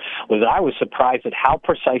year, was I was surprised at how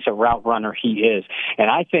precise a route runner he is.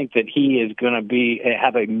 And I think that he is going to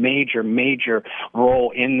have a major, major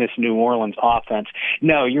role in this New Orleans offense.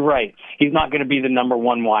 No, you're right. He's not going to be the number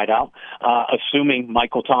 1 wideout, assuming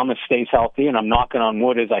Michael Thomas stays healthy, and I'm knocking on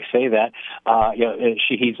wood as I say that.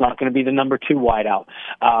 He's not going to be the number 2 wideout.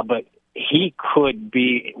 But he could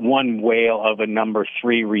be one whale of a number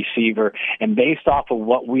 3 receiver. And based off of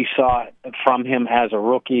what we saw from him as a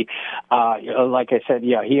rookie, like I said,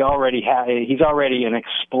 he's already an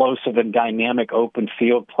explosive and dynamic open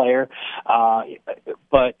field player.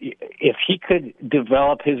 But if he could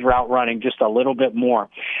develop his route running just a little bit more,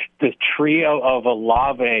 the trio of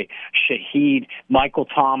Olave, Shaheed, Michael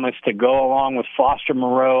Thomas to go along with Foster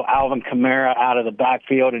Moreau, Alvin Kamara out of the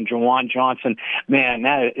backfield, and Juwan Johnson, man,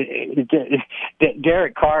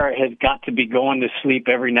 Derek Carr has got to be going to sleep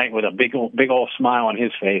every night with a big old smile on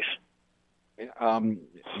his face.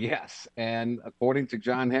 Yes. And according to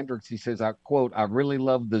John Hendricks, he says, I quote, I really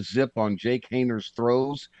love the zip on Jake Hayner's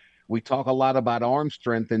throws. We talk a lot about arm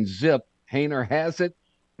strength and zip. Hayner has it.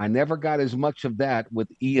 I never got as much of that with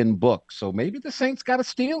Ian Book. So maybe the Saints got a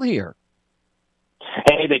steal here.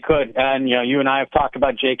 Hey, they could. And, you and I have talked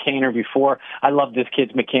about Jake Hayner before. I love this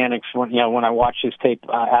kid's mechanics when I watch his tape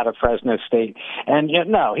out of Fresno State. And,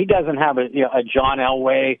 no, he doesn't have a John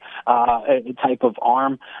Elway type of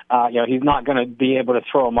arm. He's not going to be able to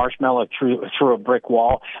throw a marshmallow through a brick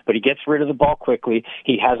wall, but he gets rid of the ball quickly.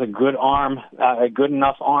 He has a good arm, a good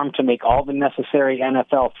enough arm to make all the necessary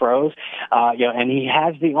NFL throws. And he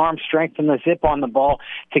has the arm strength and the zip on the ball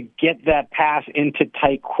to get that pass into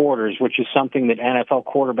tight quarters, which is something that NFL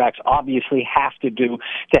quarterbacks obviously have to do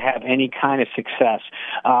to have any kind of success.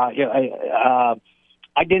 I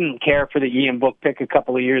didn't care for the Ian Book pick a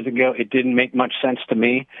couple of years ago. It didn't make much sense to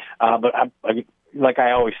me. But like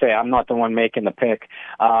I always say, I'm not the one making the pick.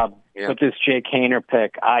 But this Jake Hayner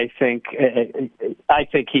pick, I think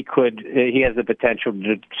he has the potential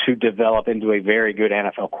to develop into a very good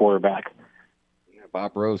NFL quarterback.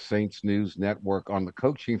 Bob Rose, Saints News Network. On the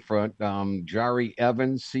coaching front, Jari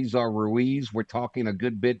Evans, Cesar Ruiz, we're talking a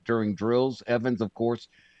good bit during drills. Evans, of course,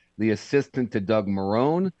 the assistant to Doug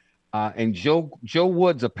Marrone. And Joe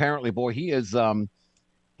Woods, apparently, boy, he is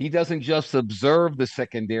he doesn't just observe the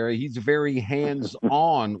secondary. He's very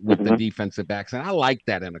hands-on with the defensive backs, and I like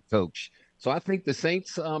that in a coach. So I think the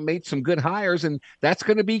Saints made some good hires, and that's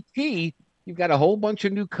going to be key. You've got a whole bunch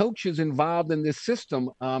of new coaches involved in this system,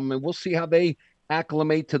 and we'll see how they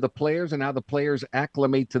acclimate to the players and how the players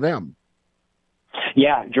acclimate to them.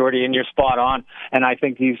 Yeah, Jordy, and you're spot on. And I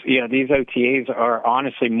think these OTAs are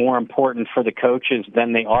honestly more important for the coaches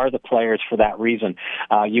than they are the players for that reason.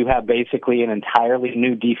 You have basically an entirely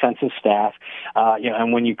new defensive staff,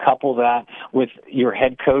 and when you couple that with your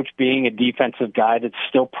head coach being a defensive guy that's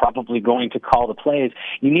still probably going to call the plays,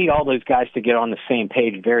 you need all those guys to get on the same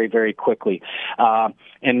page very, very quickly.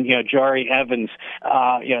 And Jari Evans,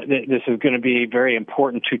 this is going to be a very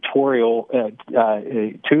important tutoring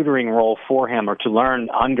role for him, or to learn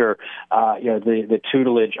under the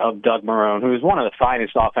tutelage of Doug Marrone, who is one of the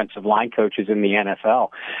finest offensive line coaches in the NFL.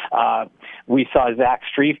 We saw Zach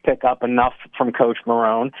Strief pick up enough from Coach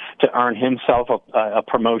Marrone to earn himself a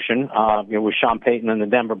promotion with Sean Payton and the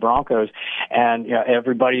Denver Broncos. And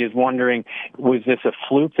everybody is wondering, was this a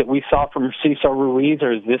fluke that we saw from Cesar Ruiz,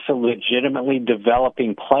 or is this a legitimately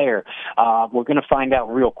developing player? We're going to find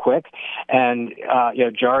out real quick. And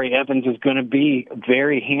Jari Evans is going to be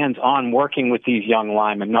very hands-on working with these young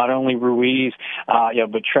linemen, not only Ruiz,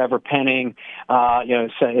 but Trevor Penning,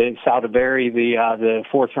 Saldivari, the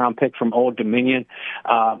fourth-round pick from Old Dominion.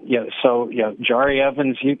 Jari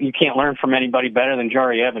Evans, you can't learn from anybody better than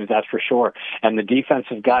Jari Evans, that's for sure. And the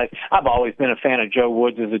defensive guys, I've always been a fan of Joe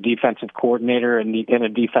Woods as a defensive coordinator and a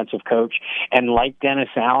defensive coach. And like Dennis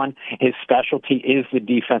Allen, his specialty is the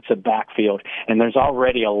defensive backfield. And there's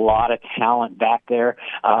already a lot of talent back there.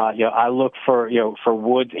 I look for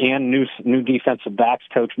Woods and new defensive backs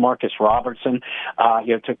coach Marcus Robertson,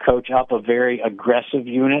 to coach up a very aggressive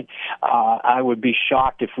unit. I would be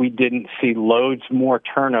shocked if we didn't see loads more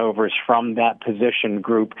turnovers from that position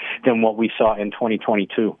group than what we saw in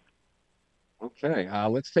 2022. Okay,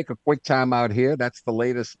 let's take a quick time out here. That's the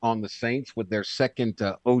latest on the Saints with their second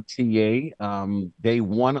OTA, day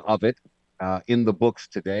one of it, in the books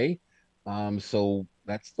today. So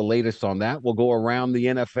that's the latest on that. We'll go around the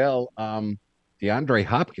NFL. DeAndre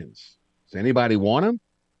Hopkins. Does anybody want him?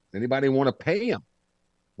 Does anybody want to pay him?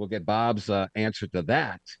 We'll get Bob's answer to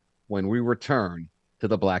that when we return to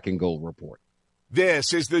the Black and Gold Report.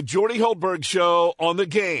 This is the Jordy Hultberg Show on the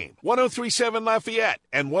Game. 103.7 Lafayette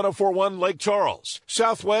and 104.1 Lake Charles,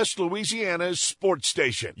 Southwest Louisiana's sports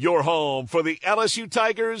station. Your home for the LSU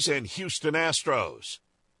Tigers and Houston Astros.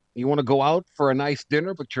 You want to go out for a nice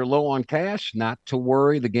dinner, but you're low on cash? Not to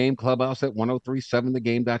worry. The Game Clubhouse at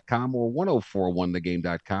 1037thegame.com or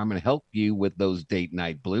 1041thegame.com and help you with those date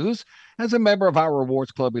night blues. As a member of our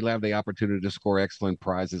rewards club, you'll have the opportunity to score excellent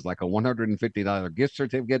prizes like a $150 gift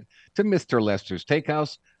certificate to Mr. Lester's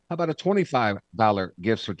Steakhouse. How about a $25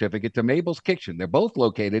 gift certificate to Mabel's Kitchen? They're both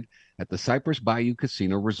located at the Cypress Bayou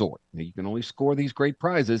Casino Resort. Now, you can only score these great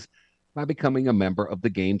prizes by becoming a member of the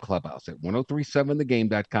Game Clubhouse at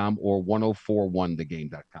 1037thegame.com or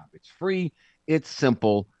 1041thegame.com. It's free. It's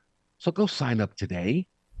simple. So go sign up today.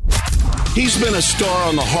 He's been a star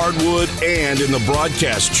on the hardwood and in the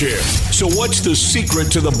broadcast chair. So what's the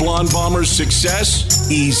secret to the Blonde Bomber's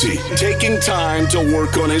success? Easy. Taking time to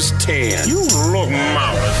work on his tan. You look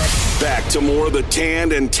marvelous. Back to more of the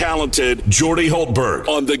tanned and talented Jordy Hultberg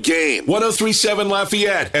on The Game. 103.7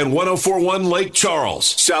 Lafayette and 104.1 Lake Charles,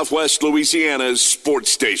 Southwest Louisiana's sports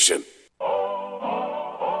station.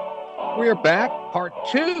 We're back, part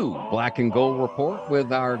 2, Black and Gold Report,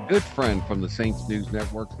 with our good friend from the Saints News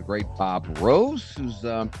Network, the great Bob Rose, who's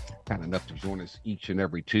kind enough to join us each and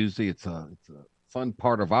every Tuesday. It's a fun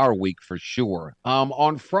part of our week for sure.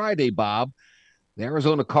 On Friday, Bob, the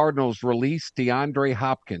Arizona Cardinals released DeAndre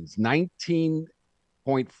Hopkins,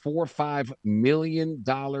 $19.45 million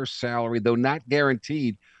salary, though not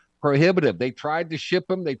guaranteed, prohibitive. They tried to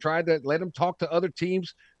ship him. They tried to let him talk to other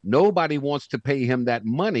teams. Nobody wants to pay him that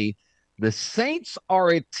money. The Saints are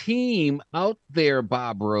a team out there,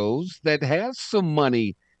 Bob Rose, that has some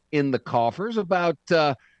money in the coffers, about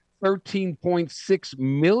 $13.6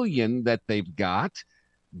 million that they've got.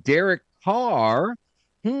 Derek Carr,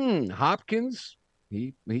 Hopkins,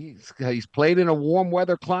 he's played in a warm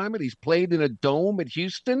weather climate. He's played in a dome at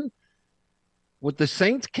Houston. Would the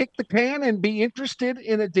Saints kick the can and be interested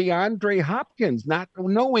in a DeAndre Hopkins, not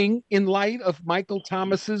knowing in light of Michael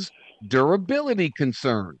Thomas's durability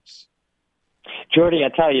concerns? Jordy, I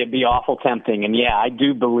tell you, it'd be awful tempting. And yeah, I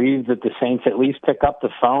do believe that the Saints at least pick up the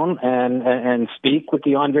phone and speak with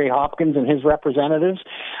DeAndre Hopkins and his representatives.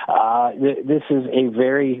 This is a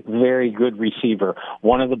very, very good receiver,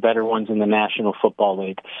 one of the better ones in the National Football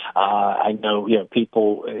League. I know,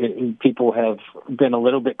 people have been a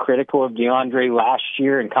little bit critical of DeAndre last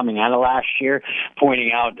year and coming out of last year,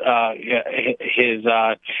 pointing out his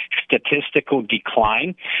statistical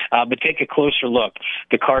decline. But take a closer look.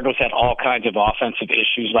 The Cardinals had all kinds of offensive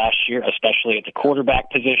issues last year, especially at the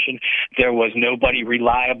quarterback position. There was nobody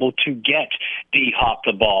reliable to get D-Hop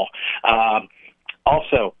the ball.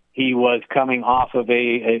 Also, he was coming off of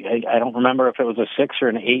I don't remember if it was a 6 or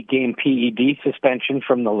an 8 game PED suspension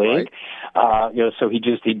from the league. Right. So he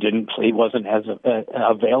didn't play. He wasn't as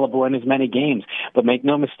available in as many games. But make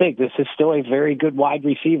no mistake, this is still a very good wide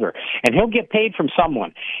receiver, and he'll get paid from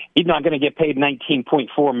someone. He's not going to get paid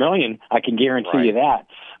 $19.4 million. I can guarantee you that.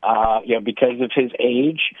 Because of his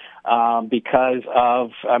age, because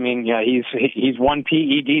of, he's one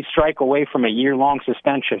PED strike away from a year-long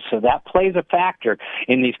suspension. So that plays a factor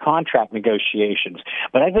in these contract negotiations.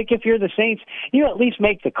 But I think if you're the Saints, you at least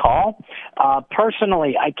make the call.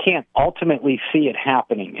 Personally, I can't ultimately see it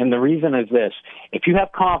happening. And the reason is this. If you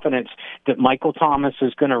have confidence that Michael Thomas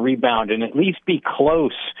is going to rebound and at least be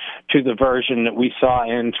close to the version that we saw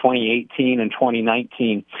in 2018 and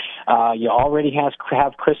 2019, you already have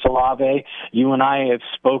Chris Olave. You and I have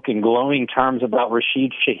spoken glowing terms about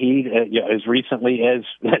Rashid Shaheed as recently as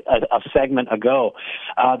a segment ago.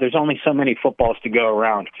 There's only so many footballs to go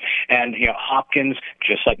around. And, Hopkins,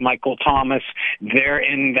 just like Michael Thomas, they're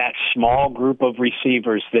in that small group of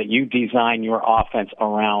receivers that you design your offense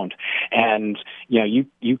around. And, you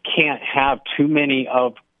can't have too many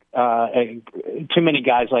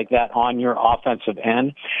guys like that on your offensive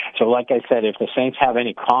end. So like I said, if the Saints have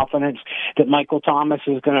any confidence that Michael Thomas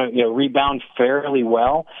is going to rebound fairly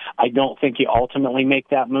well, I don't think you ultimately make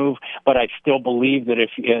that move, but I still believe that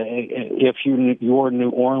if you're New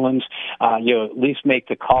Orleans, you at least make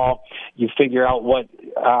the call. You figure out what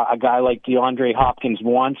a guy like DeAndre Hopkins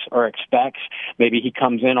wants or expects. Maybe he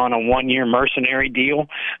comes in on a 1-year mercenary deal.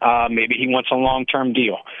 Maybe he wants a long-term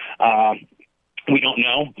deal. We don't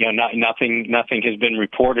know. Nothing has been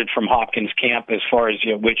reported from Hopkins' camp as far as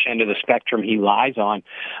which end of the spectrum he lies on.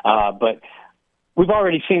 But we've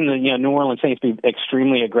already seen the New Orleans Saints be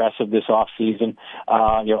extremely aggressive this offseason.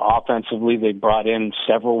 Offensively, they brought in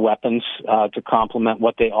several weapons to complement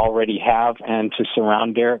what they already have and to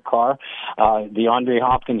surround Derek Carr. DeAndre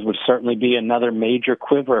Hopkins would certainly be another major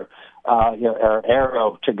quiver or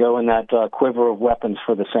arrow to go in that quiver of weapons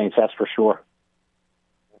for the Saints. That's for sure.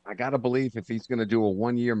 I got to believe if he's going to do a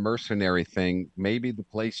 1-year mercenary thing, maybe the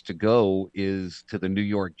place to go is to the New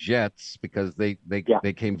York Jets, because they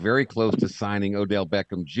came very close to signing Odell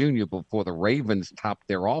Beckham Jr. before the Ravens topped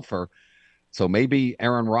their offer. So maybe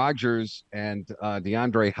Aaron Rodgers and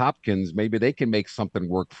DeAndre Hopkins, maybe they can make something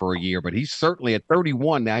work for a year. But he's certainly at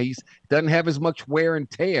 31 now. He doesn't have as much wear and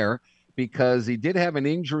tear because he did have an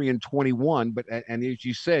injury in 21. And as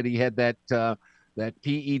you said, he had that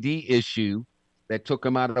PED issue that took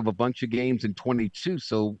him out of a bunch of games in 22.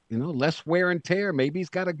 So, less wear and tear. Maybe he's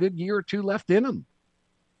got a good year or two left in him.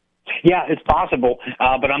 Yeah, it's possible.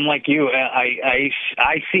 But I'm like you. I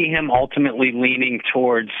see him ultimately leaning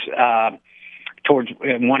towards towards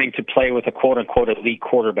wanting to play with a quote-unquote elite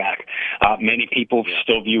quarterback. Many people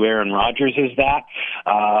still view Aaron Rodgers as that.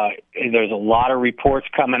 There's a lot of reports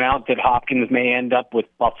coming out that Hopkins may end up with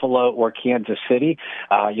Buffalo or Kansas City.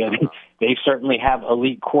 They certainly have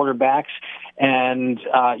elite quarterbacks and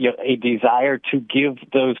a desire to give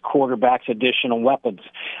those quarterbacks additional weapons.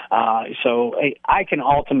 So I can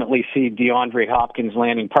ultimately see DeAndre Hopkins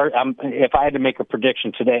landing. If I had to make a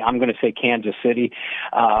prediction today, I'm going to say Kansas City.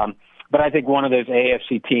 But I think one of those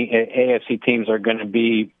AFC teams are going to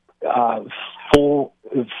be full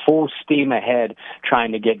steam ahead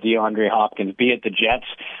trying to get DeAndre Hopkins, be it the Jets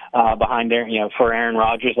behind there, for Aaron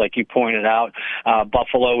Rodgers, like you pointed out,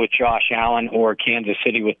 Buffalo with Josh Allen, or Kansas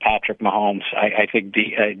City with Patrick Mahomes. I think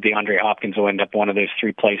DeAndre Hopkins will end up one of those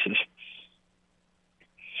three places.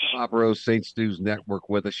 Bob Rose, Saints News Network,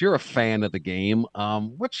 with us. You're a fan of the game.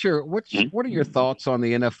 What are your thoughts on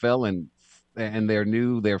the NFL and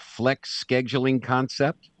their flex scheduling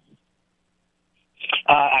concept?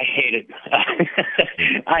 I hate it.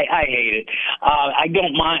 I hate it. I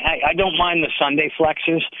don't mind the Sunday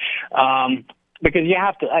flexes because you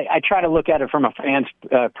have to. I try to look at it from a fan's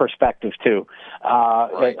perspective too,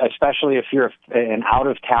 especially if you're an out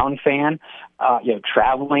of town fan.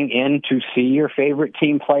 Traveling in to see your favorite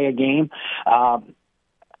team play a game.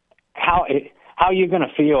 How are you going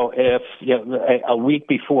to feel if a week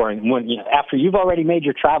before, and after you've already made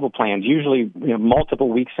your travel plans, usually multiple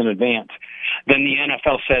weeks in advance, then the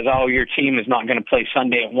NFL says, "Oh, your team is not going to play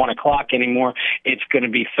Sunday at 1:00 anymore. It's going to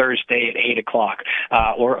be Thursday at 8:00,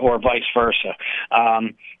 or vice versa."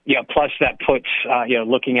 Plus that puts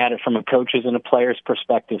looking at it from a coach's and a player's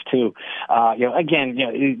perspective too.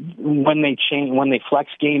 When they flex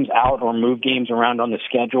games out or move games around on the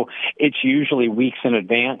schedule, it's usually weeks in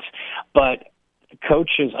advance, but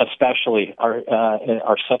coaches especially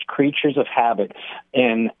are such creatures of habit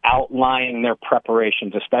in outlining their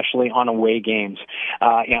preparations, especially on away games.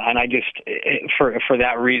 And I just, for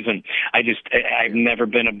that reason, I've never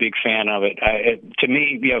been a big fan of it. To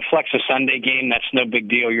me, flex a Sunday game, that's no big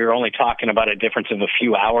deal. You're only talking about a difference of a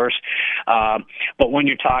few hours. But when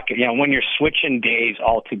you're talking, when you're switching days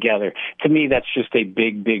altogether, to me, that's just a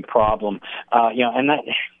big, big problem. And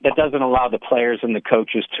that doesn't allow the players and the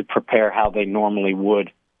coaches to prepare how they normally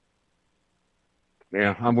would.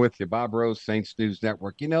 Yeah, I'm with you. Bob Rose, Saints News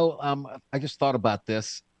Network. I just thought about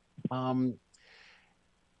this. How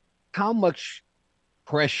much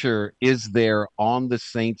pressure is there on the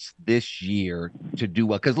Saints this year to do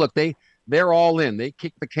well? Because look, they're all in. They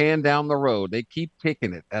kick the can down the road. They keep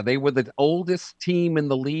kicking it. They were the oldest team in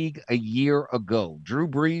the league a year ago. Drew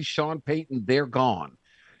Brees, Sean Payton, they're gone.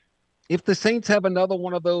 If the Saints have another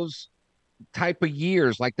one of those type of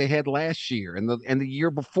years like they had last year and the year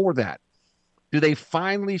before that, do they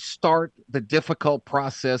finally start the difficult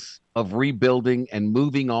process of rebuilding and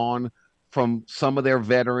moving on from some of their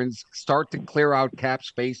veterans, start to clear out cap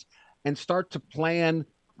space and start to plan,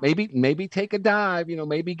 maybe take a dive,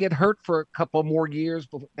 maybe get hurt for a couple more years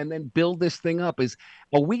and then build this thing up?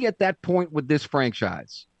 Are we at that point with this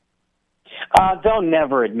franchise? They'll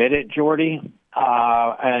never admit it, Jordy.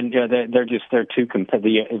 And they're too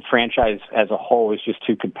competitive. The franchise as a whole is just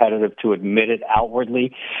too competitive to admit it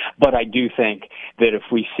outwardly. But I do think that if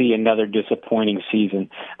we see another disappointing season,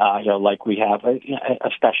 like we have,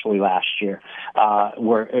 especially last year,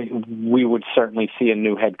 where we would certainly see a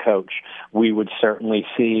new head coach. We would certainly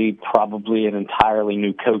see probably an entirely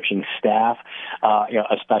new coaching staff,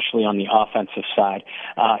 especially on the offensive side.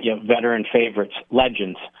 Veteran favorites,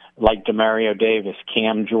 legends like Demario Davis,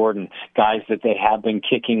 Cam Jordan, guys that they have been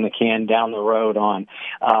kicking the can down the road on.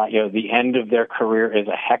 The end of their career is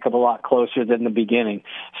a heck of a lot closer than the beginning.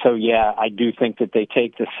 So, yeah, I do think that they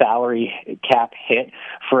take the salary cap hit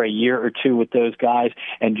for a year or two with those guys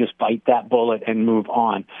and just bite that bullet and move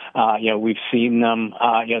on. We've seen them.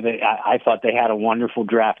 I thought they had a wonderful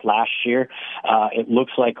draft last year. It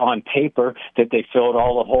looks like on paper that they filled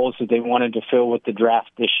all the holes that they wanted to fill with the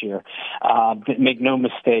draft this year. Make no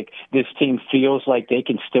mistake, this team feels like they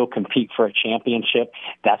can still compete for a championship.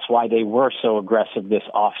 That's why they were so aggressive this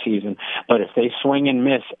offseason. But if they swing and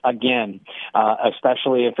miss again,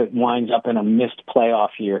 especially if it winds up in a missed playoff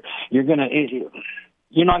year, you're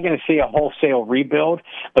not going to see a wholesale rebuild,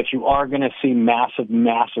 but you are going to see massive,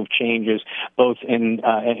 massive changes both in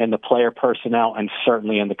the player personnel and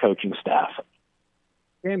certainly in the coaching staff.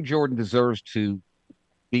 Cam Jordan deserves to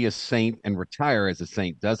be a Saint and retire as a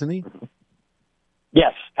Saint, doesn't he?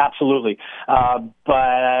 Yes, absolutely.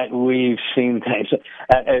 But we've seen things.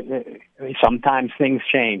 Sometimes things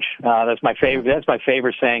change. That's my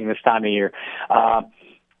favorite saying this time of year.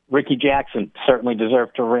 Ricky Jackson certainly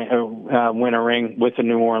deserved to win a ring with the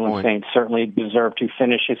New Orleans Saints, certainly deserved to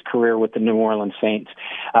finish his career with the New Orleans Saints.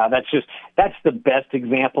 That's the best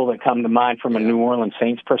example that come to mind from a New Orleans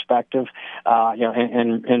Saints perspective,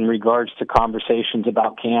 in regards to conversations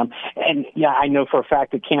about Cam. And I know for a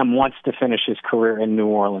fact that Cam wants to finish his career in New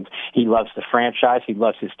Orleans. He loves the franchise. He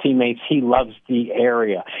loves his teammates. He loves the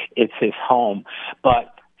area. It's his home.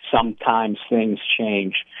 But sometimes things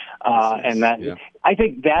change. I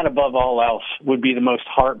think that above all else would be the most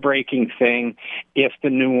heartbreaking thing if the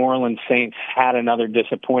New Orleans Saints had another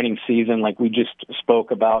disappointing season like we just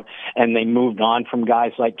spoke about, and they moved on from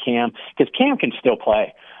guys like Cam, because Cam can still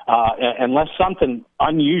play. Unless something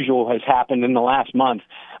unusual has happened in the last month.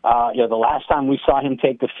 The last time we saw him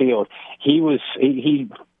take the field, he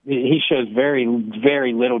shows very,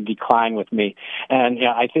 very little decline with me. And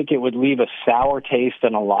I think it would leave a sour taste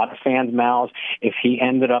in a lot of fans' mouths if he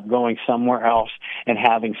ended up going somewhere else and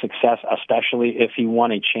having success, especially if he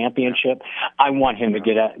won a championship. I want him to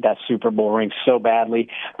get that Super Bowl ring so badly,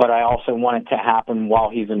 but I also want it to happen while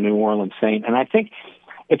he's a New Orleans Saint. And I think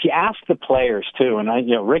if you ask the players too, and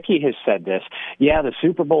Ricky has said this, the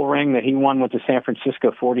Super Bowl ring that he won with the San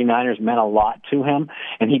Francisco 49ers meant a lot to him,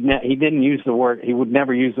 and he didn't use the word, he would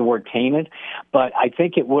never use the word tainted, but I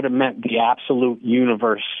think it would have meant the absolute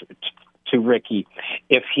universe to Ricky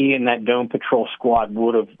if he and that Dome Patrol squad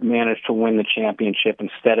would have managed to win the championship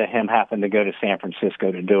instead of him having to go to San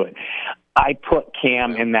Francisco to do it. I put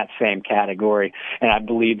Cam in that same category, and I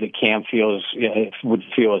believe that Cam would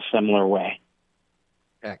feel a similar way.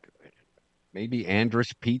 Heck, maybe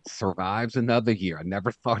Andrus Peat survives another year. I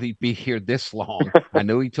never thought he'd be here this long. I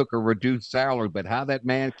know he took a reduced salary, but how that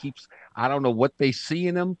man keeps, I don't know what they see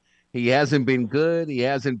in him. He hasn't been good. He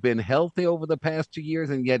hasn't been healthy over the past 2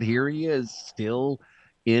 years, and yet here he is still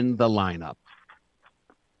in the lineup.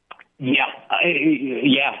 Yeah.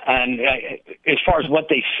 And as far as what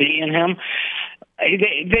they see in him,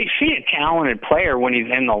 they see a talented player when he's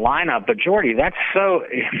in the lineup, but Jordy, that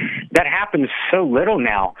happens so little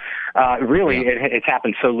now. It's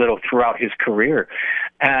happened so little throughout his career.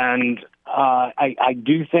 And I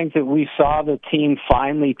do think that we saw the team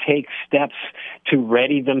finally take steps to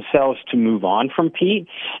ready themselves to move on from Pete.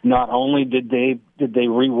 Not only did they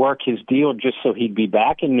rework his deal just so he'd be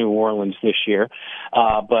back in New Orleans this year,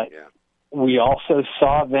 but we also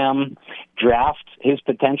saw them draft his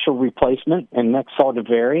potential replacement in Nick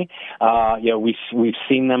Saldiveri. We've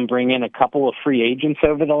seen them bring in a couple of free agents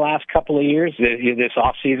over the last couple of years, this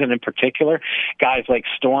offseason in particular, guys like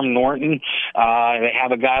Storm Norton. They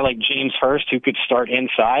have a guy like James Hurst who could start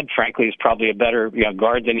inside. Frankly, is probably a better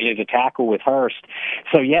guard than he is a tackle with Hurst.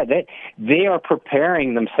 So, they are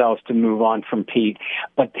preparing themselves to move on from Pete,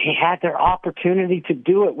 but they had their opportunity to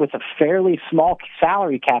do it with a fairly small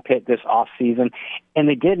salary cap hit this offseason, and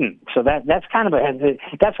they didn't. So that's kind of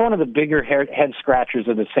that's one of the bigger head scratchers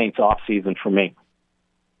of the Saints offseason for me.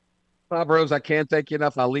 Bob Rose, I can't thank you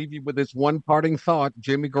enough. I'll leave you with this one parting thought.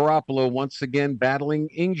 Jimmy Garoppolo once again battling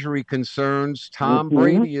injury concerns. Tom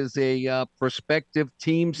Brady is a prospective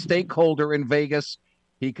team stakeholder in Vegas.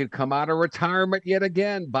 He could come out of retirement yet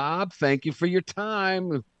again. Bob, thank you for your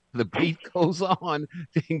time. The beat goes on.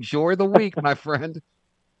 Enjoy the week, my friend.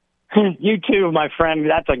 You too, my friend.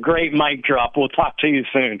 That's a great mic drop. We'll talk to you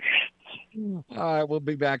soon. All right, we'll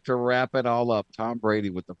be back to wrap it all up. Tom Brady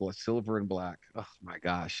with the silver and black. Oh, my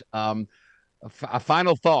gosh.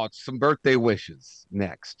 Final thoughts, some birthday wishes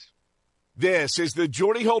next. This is the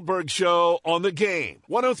Jordy Hultberg Show on the Game.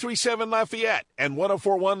 103.7 Lafayette and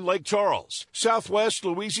 104.1 Lake Charles, Southwest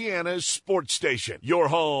Louisiana's sports station. Your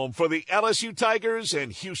home for the LSU Tigers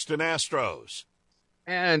and Houston Astros.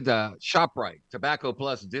 And ShopRite, Tobacco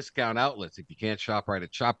Plus discount outlets. If you can't shop right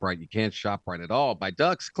at ShopRite, you can't shop right at all. By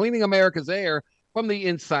Ducks, cleaning America's air from the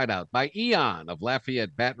inside out. By Eon of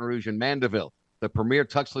Lafayette, Baton Rouge, and Mandeville, the premier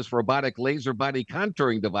touchless robotic laser body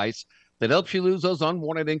contouring device that helps you lose those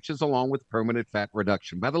unwanted inches along with permanent fat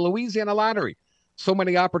reduction. By the Louisiana Lottery, so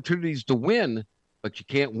many opportunities to win, but you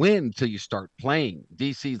can't win until you start playing.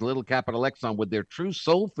 DC's Little Capital Exxon with their true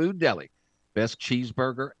soul food deli. Best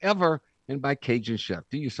cheeseburger ever. And by Cajun Chef,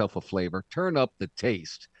 do yourself a flavor. Turn up the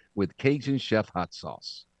taste with Cajun Chef hot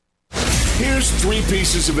sauce. Here's 3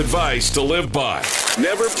 pieces of advice to live by.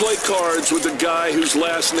 Never play cards with a guy whose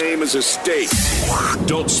last name is a state.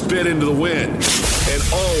 Don't spit into the wind. And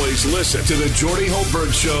always listen to the Jordy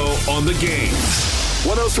Hultberg Show on the Game.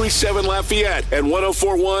 103.7 Lafayette and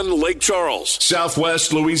 104.1 Lake Charles,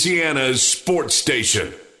 Southwest Louisiana's sports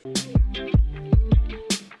station.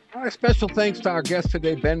 All right, special thanks to our guest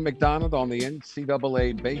today, Ben McDonald on the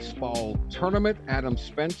NCAA baseball tournament, Adam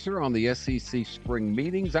Spencer on the SEC spring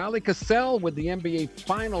meetings, Ali Cassell with the NBA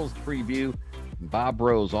Finals preview, and Bob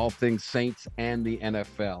Rose, all things Saints and the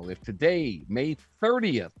NFL. If today, May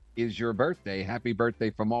 30th, is your birthday, happy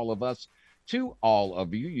birthday from all of us to all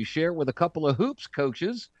of you. You share with a couple of hoops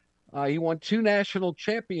coaches. He won 2 national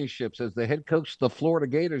championships as the head coach of the Florida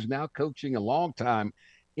Gators, now coaching a long time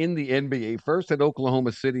in the NBA, first at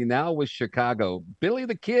Oklahoma City, now with Chicago. Billy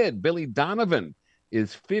the Kid, Billy Donovan,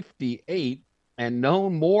 is 58 and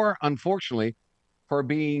known more, unfortunately, for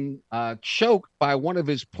being choked by one of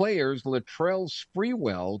his players, Latrell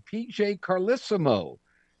Sprewell. PJ Carlissimo,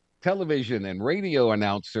 television and radio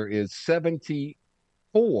announcer, is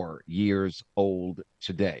 74 years old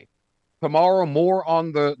today. Tomorrow, more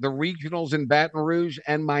on the regionals in Baton Rouge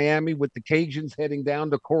and Miami with the Cajuns heading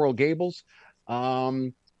down to Coral Gables.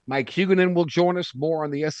 Mike Huguenin will join us, more on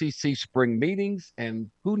the SEC spring meetings and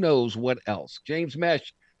who knows what else. James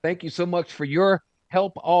Mesh, thank you so much for your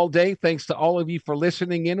help all day. Thanks to all of you for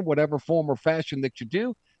listening in whatever form or fashion that you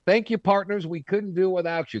do. Thank you, partners. We couldn't do it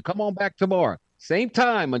without you. Come on back tomorrow. Same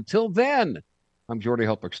time. Until then, I'm Jordy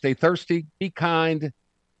Hultberg. Stay thirsty, be kind,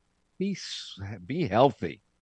 be healthy.